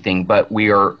or anything, but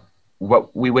we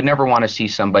would never want to see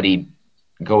somebody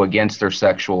go against their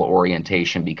sexual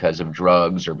orientation because of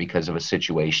drugs or because of a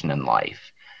situation in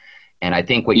life. And Yeah, I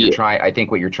think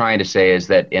what you're trying to say is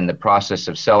that in the process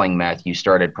of selling meth, you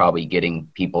started probably getting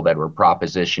people that were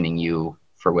propositioning you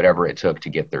for whatever it took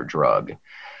to get their drug.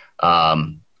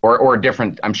 Or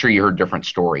different, I'm sure you heard different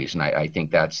stories, and I think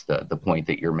that's the point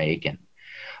that you're making.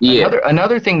 yeah,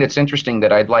 Another thing that's interesting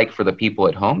that I'd like for the people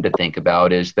at home to think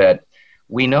about is that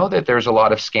we know that there's a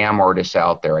lot of scam artists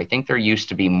out there. I think there used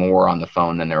to be more on the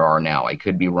phone than there are now. I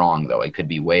could be wrong, though. I could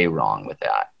be way wrong with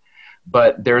that.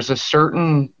 But there's a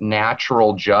certain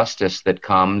natural justice that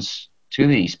comes to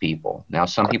these people. Now,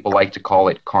 some people like to call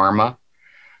it karma.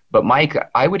 But Mike,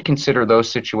 I would consider those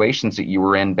situations that you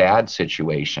were in bad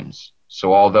situations.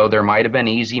 So although there might have been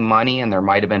easy money and there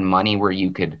might have been money where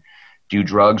you could do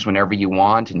drugs whenever you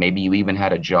want, and maybe you even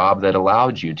had a job that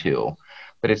allowed you to,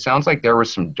 but it sounds like there were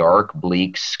some dark,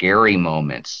 bleak, scary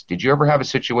moments. Did you ever have a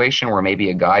situation where maybe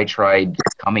a guy tried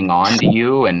coming on to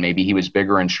you and maybe he was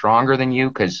bigger and stronger than you?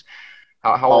 Because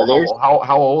there's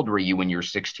how old were you when you were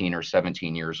 16 or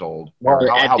 17 years old? Or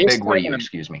well how big were you,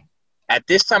 excuse me? at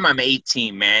this time I'm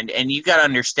 18, man, and you got to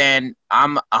understand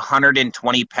I'm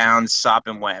 120 pounds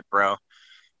sopping wet, bro.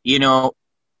 You know,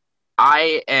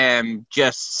 I'm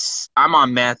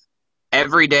on meth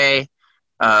every day,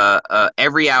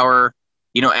 every hour,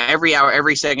 you know, every hour,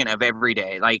 every second of every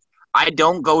day. Like, I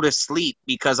don't go to sleep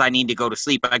because I need to go to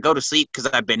sleep. I go to sleep because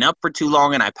I've been up for too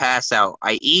long and I pass out.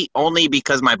 I eat only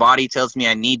because my body tells me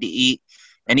I need to eat.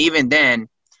 And even then,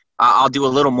 I'll do a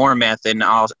little more meth and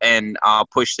I'll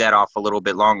push that off a little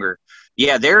bit longer.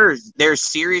 Yeah, there's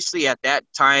seriously at that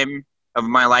time of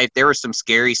my life, there were some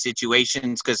scary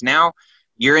situations because now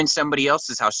you're in somebody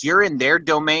else's house. You're in their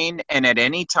domain, and at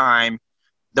any time,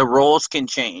 the roles can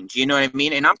change. You know what I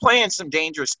mean? And I'm playing some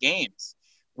dangerous games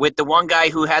with the one guy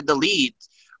who had the lead.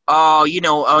 Oh,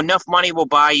 enough money will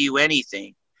buy you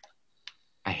anything.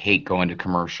 I hate going to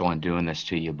commercial and doing this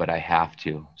to you, but I have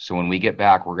to. So when we get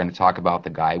back, we're going to talk about the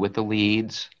guy with the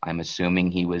leads. I'm assuming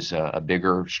he was a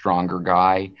bigger, stronger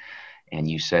guy. And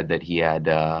you said that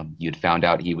you'd found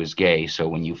out he was gay. So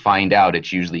when you find out,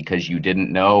 it's usually because you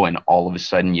didn't know, and all of a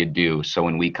sudden you do. So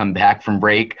when we come back from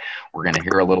break, we're going to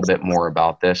hear a little bit more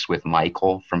about this with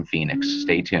Michael from Phoenix.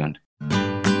 Stay tuned.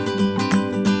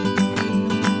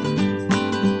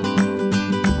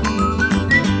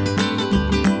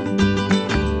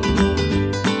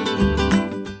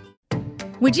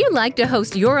 Would you like to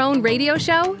host your own radio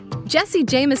show? Jesse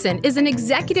Jameson is an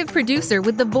executive producer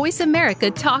with the Voice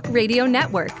America Talk Radio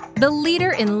Network, the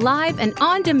leader in live and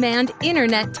on-demand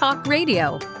internet talk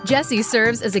radio. Jesse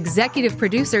serves as executive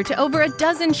producer to over a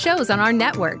dozen shows on our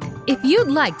network. If you'd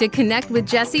like to connect with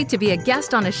Jesse to be a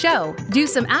guest on a show, do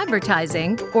some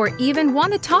advertising, or even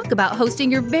want to talk about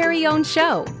hosting your very own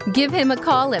show, give him a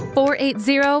call at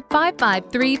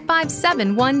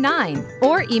 480-553-5719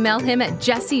 or email him at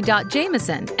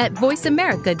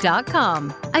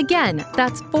jesse.jameson@voiceamerica.com. Again,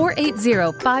 that's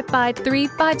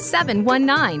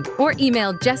 480-553-5719 or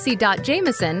email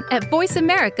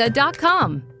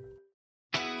jesse.jameson@voiceamerica.com.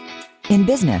 In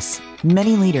business,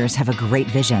 many leaders have a great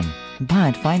vision,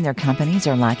 but find their companies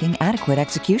are lacking adequate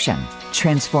execution.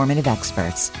 Transformative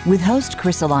Experts with host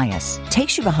Chris Elias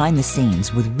takes you behind the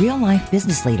scenes with real-life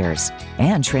business leaders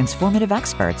and transformative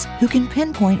experts who can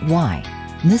pinpoint why.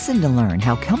 Listen to learn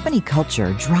how company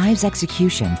culture drives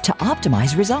execution to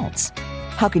optimize results.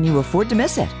 How can you afford to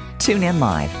miss it? Tune in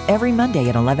live every Monday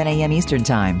at 11 a.m. Eastern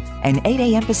Time and 8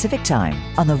 a.m. Pacific Time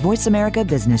on the Voice America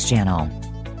Business Channel.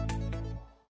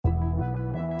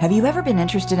 Have you ever been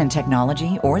interested in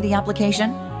technology or the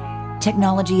application?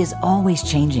 Technology is always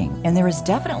changing, and there is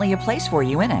definitely a place for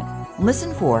you in it.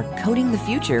 Listen for Coding the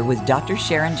Future with Dr.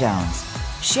 Sharon Jones.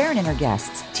 Sharon and her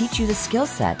guests teach you the skill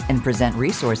set and present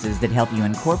resources that help you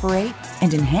incorporate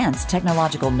and enhance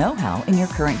technological know-how in your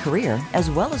current career,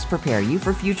 as well as prepare you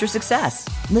for future success.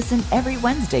 Listen every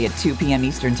Wednesday at 2 p.m.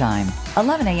 Eastern Time,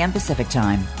 11 a.m. Pacific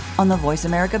Time on the Voice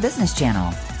America Business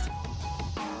Channel.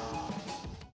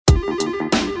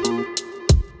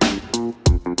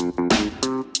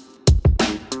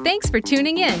 Thanks for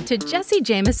tuning in to Jesse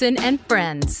Jameson and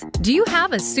Friends. Do you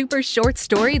have a super short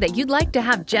story that you'd like to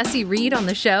have Jesse read on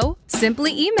the show?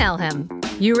 Simply email him.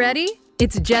 You ready?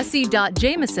 It's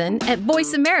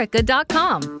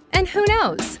jesse.jameson@voiceamerica.com. And who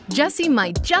knows, Jesse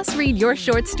might just read your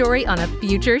short story on a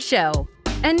future show.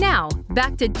 And now,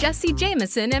 back to Jesse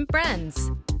Jameson and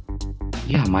Friends.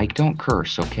 Yeah, Mike, don't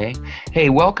curse, okay? Hey,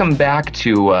 welcome back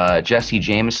to Jesse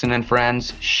Jameson and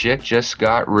Friends. Shit just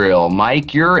got real.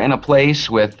 Mike, you're in a place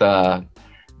with a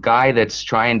guy that's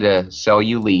trying to sell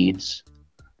you leads.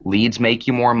 Leads make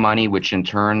you more money, which in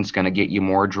turn is going to get you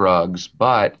more drugs.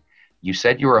 But you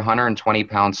said you were 120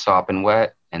 pounds sopping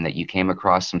wet and that you came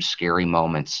across some scary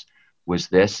moments. Was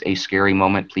this a scary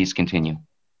moment? Please continue.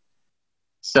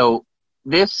 So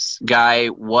this guy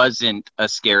wasn't a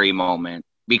scary moment,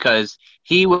 because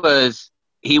he was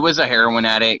a heroin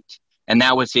addict, and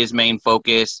that was his main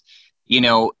focus.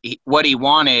 What he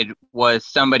wanted was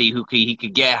somebody who he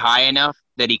could get high enough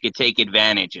that he could take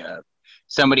advantage of,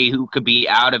 somebody who could be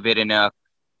out of it enough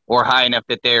or high enough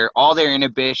that all their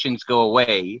inhibitions go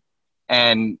away,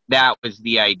 and that was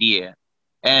the idea.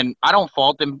 And I don't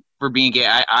fault him for being gay.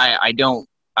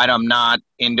 I'm not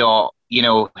into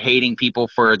hating people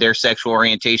for their sexual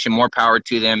orientation. More power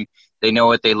to them. They know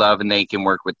what they love, and they can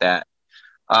work with that.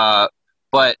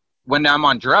 But when I'm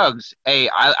on drugs,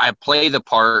 I play the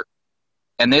part,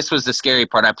 and this was the scary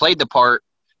part. I played the part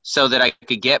so that I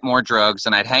could get more drugs,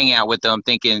 and I'd hang out with him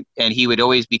thinking, and he would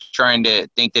always be trying to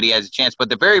think that he has a chance. But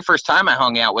the very first time I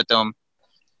hung out with him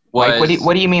was... Like,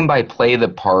 what do you mean by play the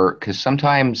part? Because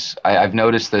sometimes I've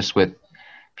noticed this with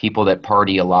people that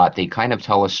party a lot. They kind of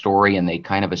tell a story and they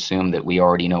kind of assume that we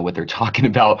already know what they're talking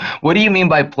about. What do you mean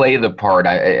by play the part?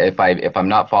 If I'm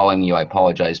not following you, I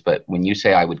apologize. But when you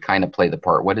say I would kind of play the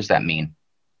part, what does that mean?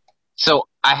 So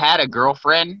I had a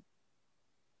girlfriend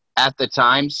at the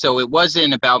time, so it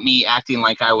wasn't about me acting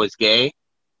like I was gay,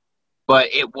 but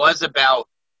it was about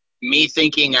me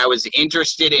thinking I was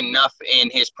interested enough in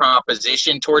his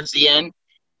proposition towards the end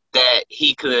that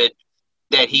he could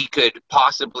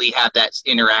possibly have that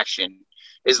interaction.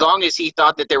 As long as he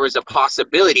thought that there was a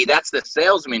possibility, that's the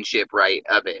salesmanship, right,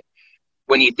 of it.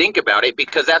 when you think about it,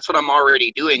 because that's what I'm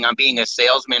already doing. I'm being a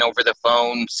salesman over the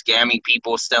phone, scamming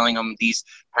people, selling them these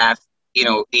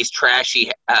these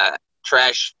trashy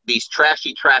trash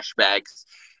bags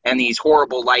and these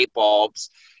horrible light bulbs,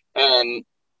 and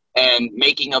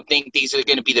making them think these are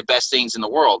going to be the best things in the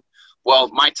world. Well,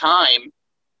 my time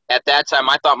at that time,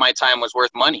 I thought my time was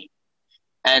worth money.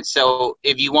 And so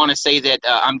if you want to say that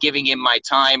I'm giving him my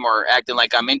time or acting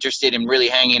like I'm interested in really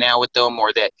hanging out with him,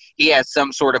 or that he has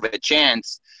some sort of a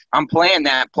chance, I'm playing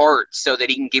that part so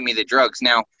that he can give me the drugs.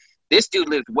 Now, this dude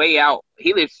lives way out.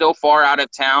 He lives so far out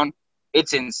of town.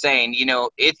 It's insane.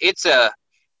 It's a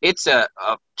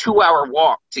 2-hour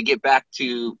walk to get back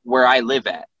to where I live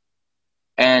at.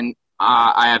 And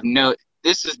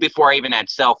this is before I even had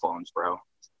cell phones, bro.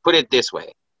 Put it this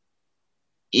way.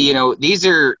 These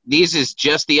is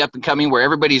just the up and coming where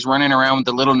everybody's running around with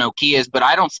the little Nokias, but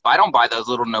I don't buy those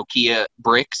little Nokia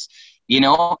bricks.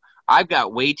 I've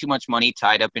got way too much money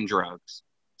tied up in drugs.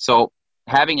 So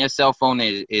having a cell phone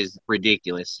is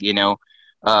ridiculous,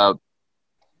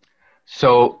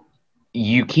 So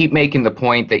you keep making the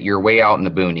point that you're way out in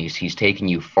the boonies. He's taking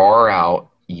you far out.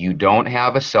 You don't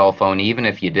have a cell phone. Even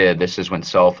if you did, this is when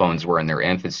cell phones were in their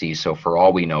infancy. So for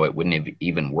all we know, it wouldn't have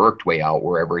even worked way out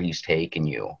wherever he's taken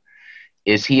you.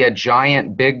 Is he a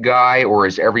giant big guy, or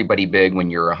is everybody big when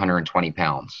you're 120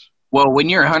 pounds? Well, when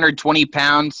you're 120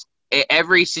 pounds,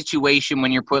 every situation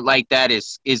when you're put like that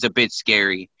is a bit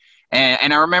scary.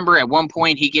 And I remember at one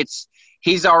point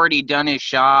he's already done his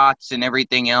shots and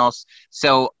everything else.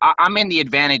 So I'm in the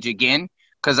advantage again,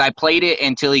 because I played it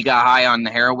until he got high on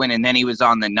the heroin, and then he was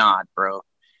on the nod, bro.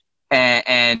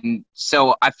 And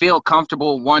so I feel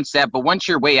comfortable but once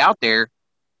you're way out there,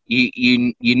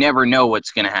 you never know what's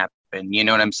going to happen. You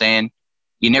know what I'm saying?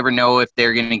 You never know if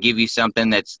they're going to give you something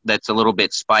that's a little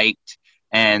bit spiked,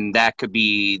 and that could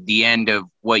be the end of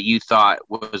what you thought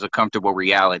was a comfortable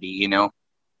reality,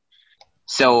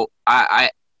 So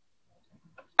I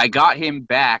got him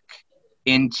back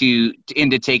into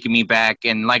taking me back.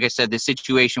 And like I said, the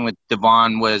situation with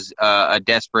Devon was a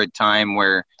desperate time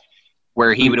where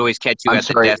he would always catch you the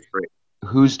desperate.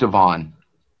 Who's Devon?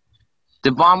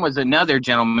 Devon was another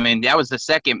gentleman. That was the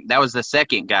second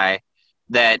guy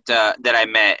that I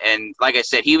met. And like I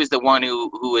said, he was the one who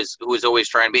was always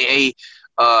trying to be, hey,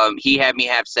 he had me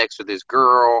have sex with his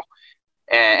girl,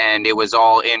 and it was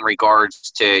all in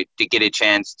regards to get a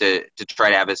chance to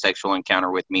try to have a sexual encounter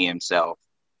with me himself.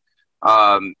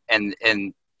 When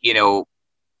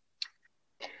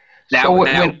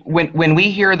we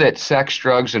hear that sex,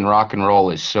 drugs, and rock and roll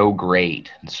is so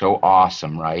great and so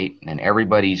awesome, right? And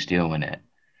everybody's doing it.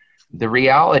 The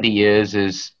reality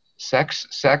is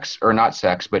sex or not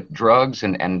sex, but drugs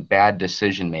and bad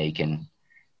decision making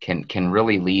can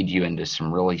really lead you into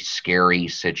some really scary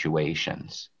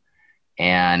situations.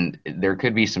 And there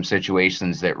could be some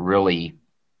situations that really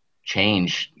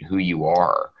change who you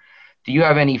are. Do you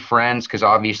have any friends? Because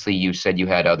obviously you said you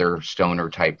had other stoner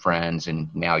type friends,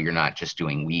 and now you're not just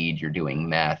doing weed, you're doing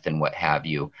meth and what have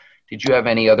you. Did you have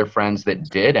any other friends that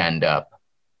did end up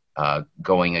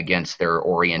going against their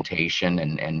orientation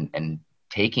and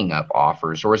taking up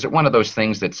offers? Or is it one of those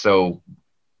things that's so,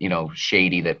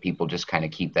 shady that people just kind of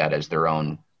keep that as their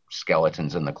own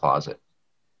skeletons in the closet?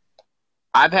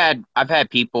 I've had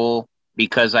people,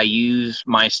 because I use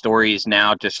my stories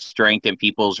now to strengthen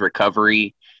people's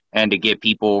recovery and to get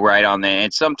people right on there.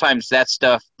 And sometimes that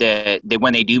stuff that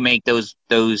when they do make those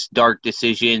dark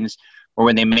decisions, or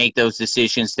when they make those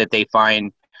decisions that they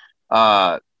find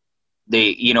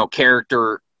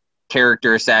character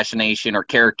assassination or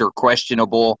character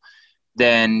questionable,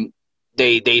 then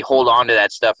they hold on to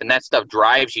that stuff, and that stuff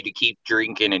drives you to keep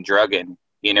drinking and drugging.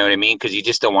 You know what I mean? Because you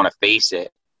just don't want to face it.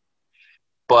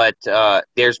 But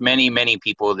there's many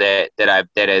people that have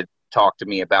talked to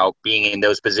me about being in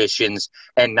those positions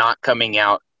and not coming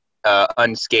out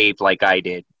unscathed like I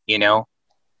did,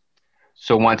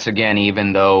 So once again,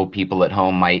 even though people at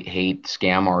home might hate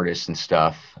scam artists and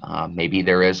stuff, maybe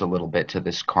there is a little bit to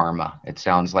this karma. It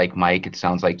sounds like, Mike,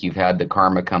 you've had the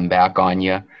karma come back on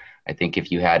you. I think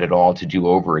if you had it all to do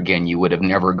over again, you would have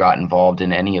never got involved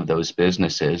in any of those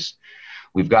businesses.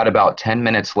 We've got about 10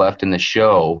 minutes left in the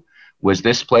show. Was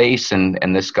this place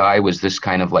and this guy, was this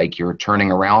kind of like your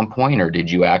turning around point, or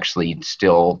did you actually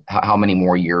still, how many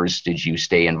more years did you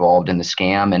stay involved in the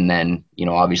scam? And then,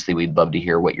 obviously we'd love to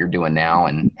hear what you're doing now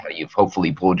and how you've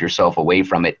hopefully pulled yourself away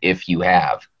from it, if you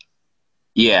have.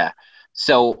 Yeah.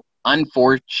 So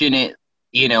unfortunately,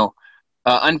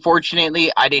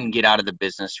 I didn't get out of the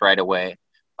business right away.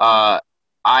 I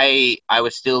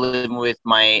was still living with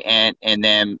my aunt and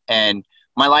them, and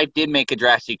my life did make a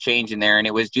drastic change in there, and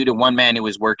it was due to one man who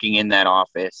was working in that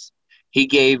office. he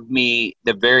gave me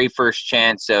the very first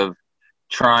chance of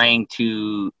trying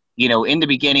to, in the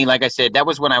beginning, like I said, that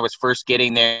was when I was first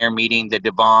getting there, meeting the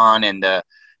Devon and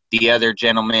the other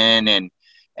gentlemen and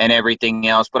everything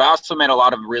else. But I also met a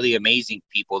lot of really amazing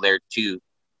people there too.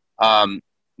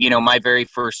 My very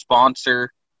first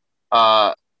sponsor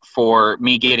for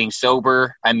me getting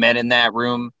sober, I met in that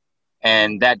room,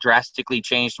 and that drastically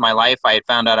changed my life. I had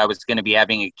found out I was going to be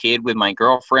having a kid with my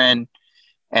girlfriend,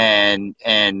 and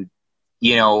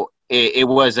it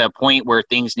was a point where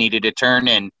things needed to turn.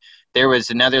 And there was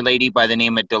another lady by the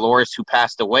name of Dolores who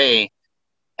passed away,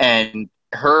 and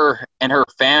her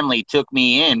family took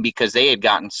me in because they had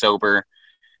gotten sober,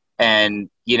 and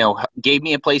gave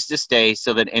me a place to stay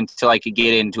so that until I could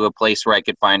get into a place where I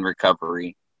could find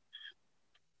recovery.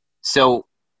 So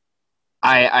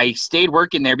I stayed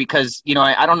working there because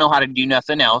I don't know how to do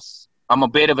nothing else. I'm a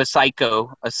bit of a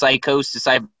psychosis.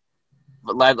 I've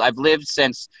lived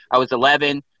since I was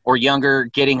 11 or younger,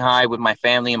 getting high with my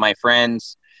family and my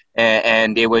friends,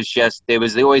 and it was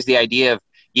always the idea of,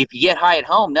 if you get high at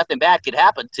home, nothing bad could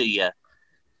happen to you.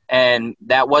 And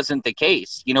that wasn't the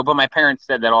case, but my parents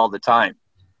said that all the time.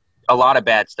 A lot of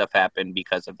bad stuff happened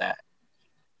because of that.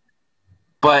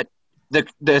 But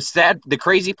the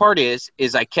crazy part is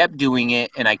I kept doing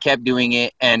it, and I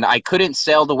couldn't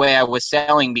sell the way I was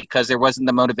selling because there wasn't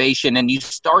the motivation. And you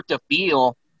start to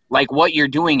feel like what you're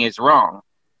doing is wrong.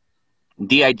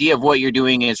 The idea of what you're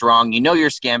doing is wrong. You're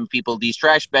scamming people. These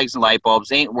trash bags and light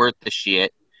bulbs ain't worth the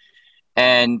shit.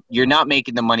 And you're not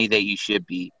making the money that you should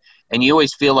be. And you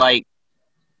always feel like,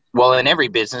 well, in every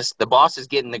business, the boss is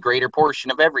getting the greater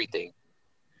portion of everything.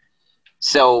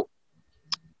 So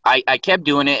I kept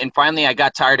doing it, and finally I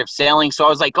got tired of selling. So I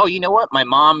was like, oh, you know what? My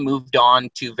mom moved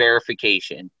on to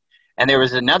verification. And there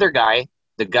was another guy,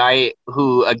 the guy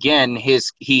who, again, his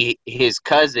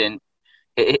cousin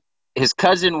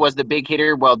was the big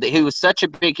hitter. Well, he was such a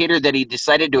big hitter that he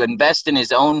decided to invest in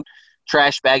his own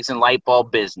trash bags and light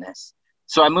bulb business.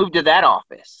 So I moved to that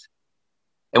office.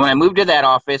 And when I moved to that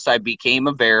office, I became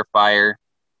a verifier,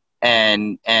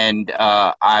 and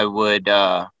I would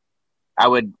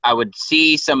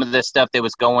see some of the stuff that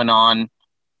was going on,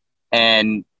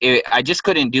 and I just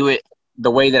couldn't do it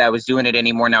the way that I was doing it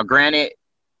anymore. Now, granted,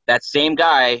 that same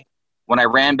guy, when I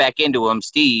ran back into him,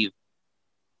 Steve,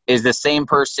 is the same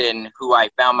person who I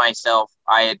found myself.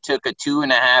 I had took a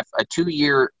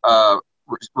 2-year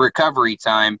recovery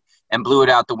time and blew it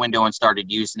out the window and started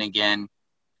using again.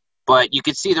 But you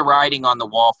could see the writing on the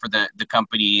wall for the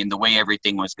company and the way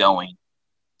everything was going.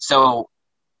 So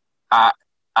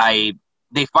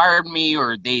they fired me,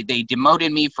 or they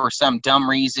demoted me for some dumb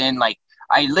reason. Like,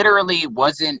 I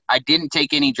didn't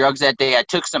take any drugs that day. I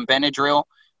took some Benadryl,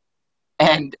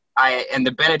 and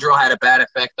the Benadryl had a bad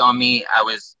effect on me. I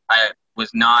was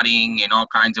nodding, and all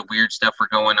kinds of weird stuff were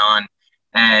going on.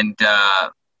 And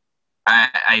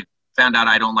I found out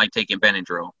I don't like taking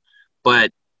Benadryl.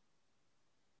 But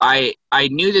I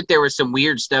knew that there was some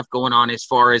weird stuff going on, as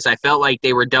far as I felt like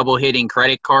they were double hitting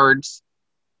credit cards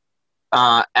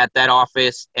at that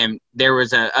office, and there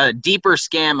was a deeper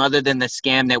scam other than the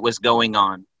scam that was going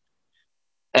on.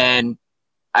 And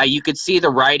you could see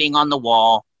the writing on the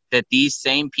wall that these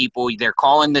same people, they're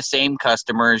calling the same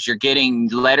customers. You're getting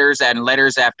letters and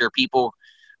letters after people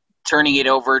turning it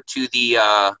over to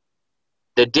the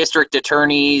district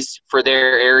attorneys for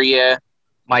their area.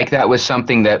 Mike, that was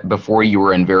something that before you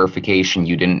were in verification,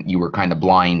 you were kind of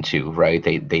blind to, right?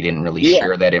 They didn't really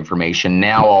share that information.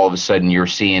 Now, all of a sudden, you're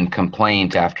seeing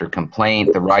complaint after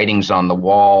complaint. The writing's on the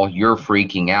wall. You're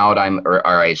freaking out.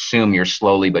 I assume you're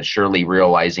slowly but surely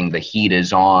realizing the heat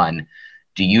is on.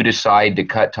 Do you decide to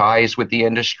cut ties with the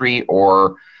industry?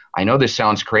 Or, I know this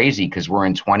sounds crazy because we're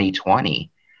in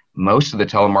 2020. Most of the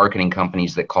telemarketing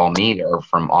companies that call me are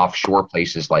from offshore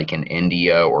places like in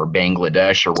India or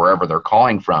Bangladesh or wherever they're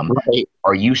calling from. Right.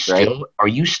 Are you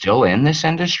still in this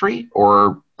industry,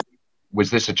 or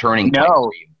was this a turning point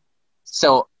for you?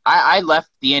 So I left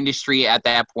the industry at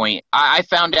that point. I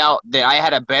found out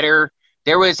that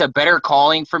there was a better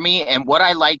calling for me, and what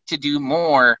I liked to do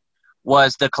more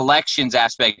was the collections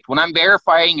aspect. When I'm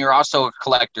verifying, you're also a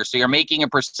collector, so you're making a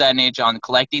percentage on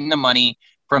collecting the money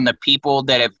from the people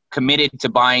that have committed to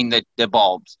buying the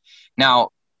bulbs.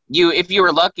 Now, if you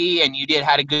were lucky and you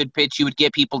had a good pitch, you would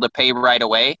get people to pay right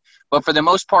away. But for the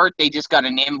most part, they just got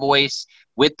an invoice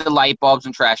with the light bulbs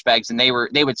and trash bags, and they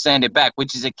would send it back,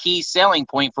 which is a key selling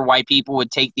point for why people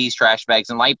would take these trash bags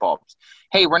and light bulbs.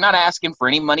 Hey, we're not asking for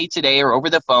any money today or over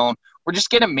the phone. We're just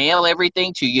going to mail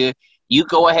everything to you. You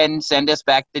go ahead and send us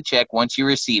back the check once you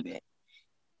receive it.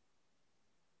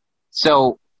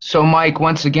 So Mike,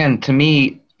 once again, to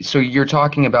me, So you're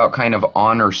talking about kind of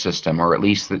honor system, or at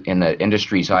least in the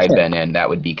industries I've been in, that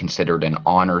would be considered an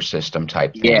honor system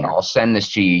type thing. Yeah. I'll send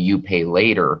this to you, you pay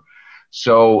later.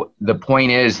 So the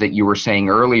point is that you were saying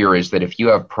earlier is that if you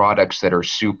have products that are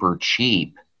super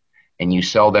cheap and you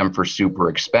sell them for super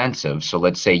expensive, so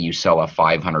let's say you sell a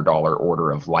 $500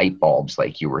 order of light bulbs,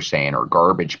 like you were saying, or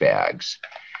garbage bags,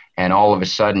 and all of a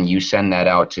sudden you send that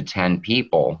out to 10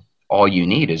 people, all you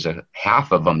need is a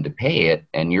half of them to pay it,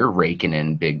 and you're raking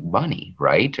in big money,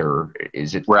 right? Or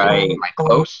is it Right? am I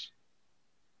close?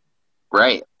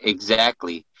 Right,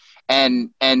 exactly.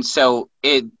 And so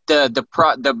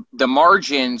the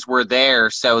margins were there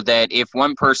so that if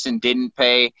one person didn't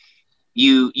pay,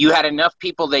 you had enough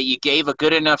people that you gave a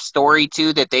good enough story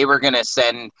to that they were going to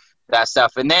send that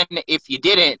stuff. And then if you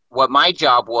didn't, what my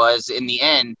job was in the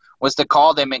end was to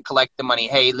call them and collect the money.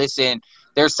 Hey, listen,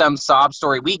 there's some sob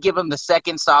story. We give them the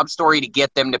second sob story to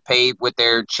get them to pay with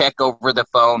their check over the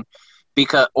phone,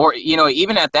 because, or, you know,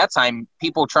 even at that time,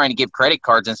 people trying to give credit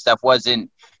cards and stuff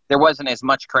there wasn't as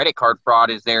much credit card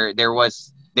fraud as there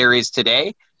is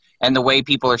today. And the way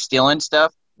people are stealing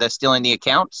stuff, stealing the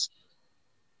accounts.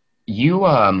 You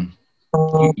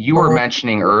were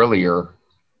mentioning earlier,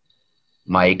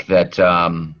 Mike, that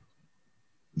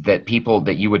that people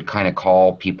that you would kind of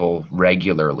call people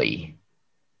regularly.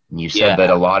 And you said that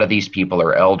a lot of these people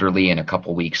are elderly, and a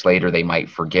couple weeks later they might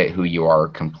forget who you are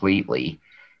completely.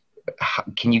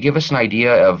 Can you give us an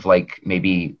idea of, like,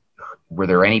 maybe were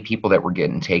there any people that were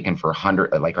getting taken for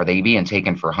are they being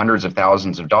taken for hundreds of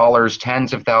thousands of dollars,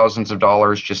 tens of thousands of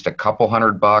dollars, just a couple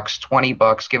 $100,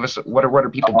 $20? Give us what are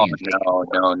people being taken for?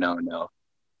 No.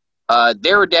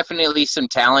 There were definitely some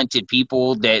talented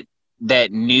people that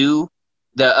knew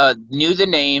the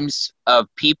names of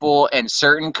people and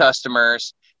certain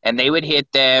customers, and they would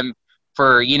hit them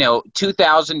for,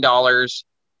 $2,000.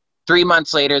 3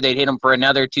 months later, they'd hit them for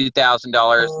another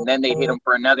 $2,000, and then they'd hit them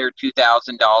for another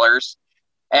 $2,000,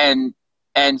 and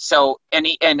so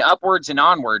and upwards and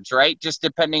onwards, right? Just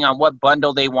depending on what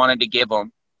bundle they wanted to give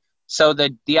them. So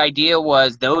the idea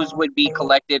was those would be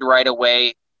collected right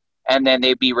away, and then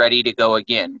they'd be ready to go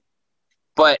again.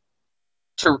 But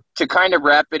to kind of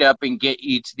wrap it up and get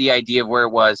you to the idea of where it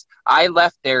was, I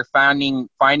left there finding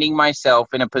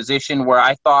myself in a position where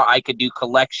I thought I could do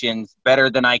collections better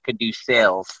than I could do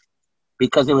sales,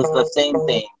 because it was the same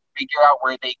thing. Figure out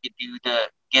where they could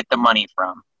get the money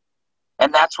from.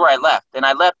 And that's where I left. And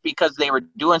I left because they were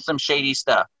doing some shady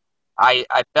stuff. I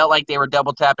felt like they were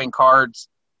double tapping cards,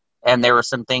 and there were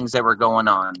some things that were going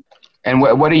on. And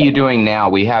what are you doing now?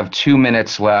 We have 2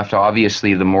 minutes left.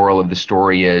 Obviously, the moral of the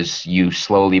story is you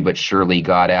slowly but surely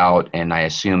got out, and I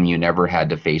assume you never had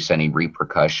to face any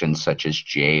repercussions such as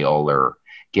jail or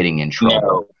getting in trouble.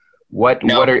 No.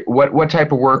 What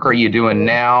type of work are you doing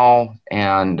now?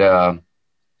 And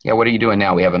what are you doing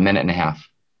now? We have a minute and a half.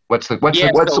 What's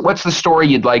the story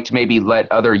you'd like to maybe let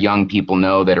other young people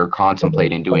know that are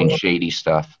contemplating doing shady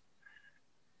stuff?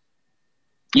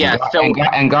 Yeah.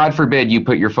 And God forbid you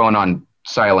put your phone on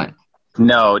silent.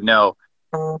 No.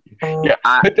 Yeah.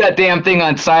 Put that damn thing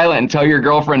on silent and tell your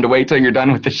girlfriend to wait till you're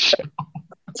done with the show.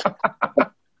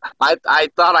 I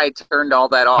thought I turned all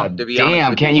that off, to be honest.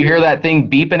 Damn, can't you hear that thing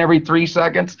beeping every 3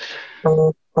 seconds?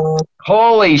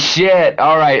 Holy shit.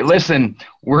 All right, listen,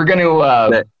 we're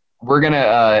gonna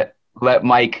let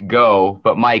Mike go.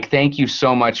 But Mike, thank you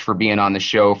so much for being on the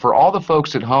show. For all the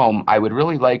folks at home, I would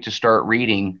really like to start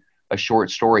reading a short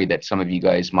story that some of you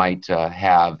guys might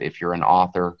have if you're an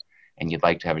author and you'd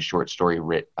like to have a short story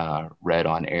read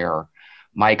on air.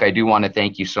 Mike, I do want to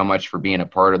thank you so much for being a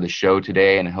part of the show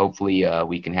today, and hopefully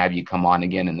we can have you come on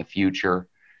again in the future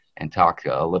and talk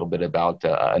a little bit about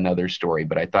another story.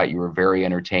 But I thought you were very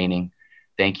entertaining.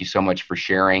 Thank you so much for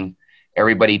sharing.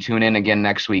 Everybody tune in again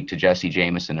next week to Jesse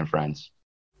Jameson and Friends.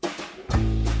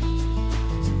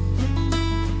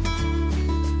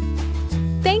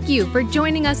 Thank you for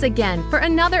joining us again for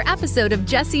another episode of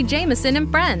Jesse Jameson and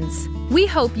Friends. We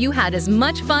hope you had as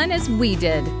much fun as we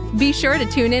did. Be sure to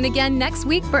tune in again next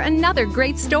week for another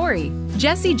great story.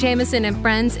 Jesse Jameson and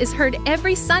Friends is heard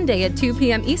every Sunday at 2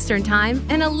 p.m. Eastern Time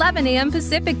and 11 a.m.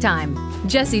 Pacific Time.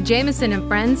 Jesse Jameson and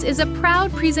Friends is a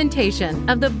proud presentation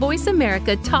of the Voice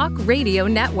America Talk Radio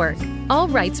Network. All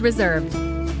rights reserved.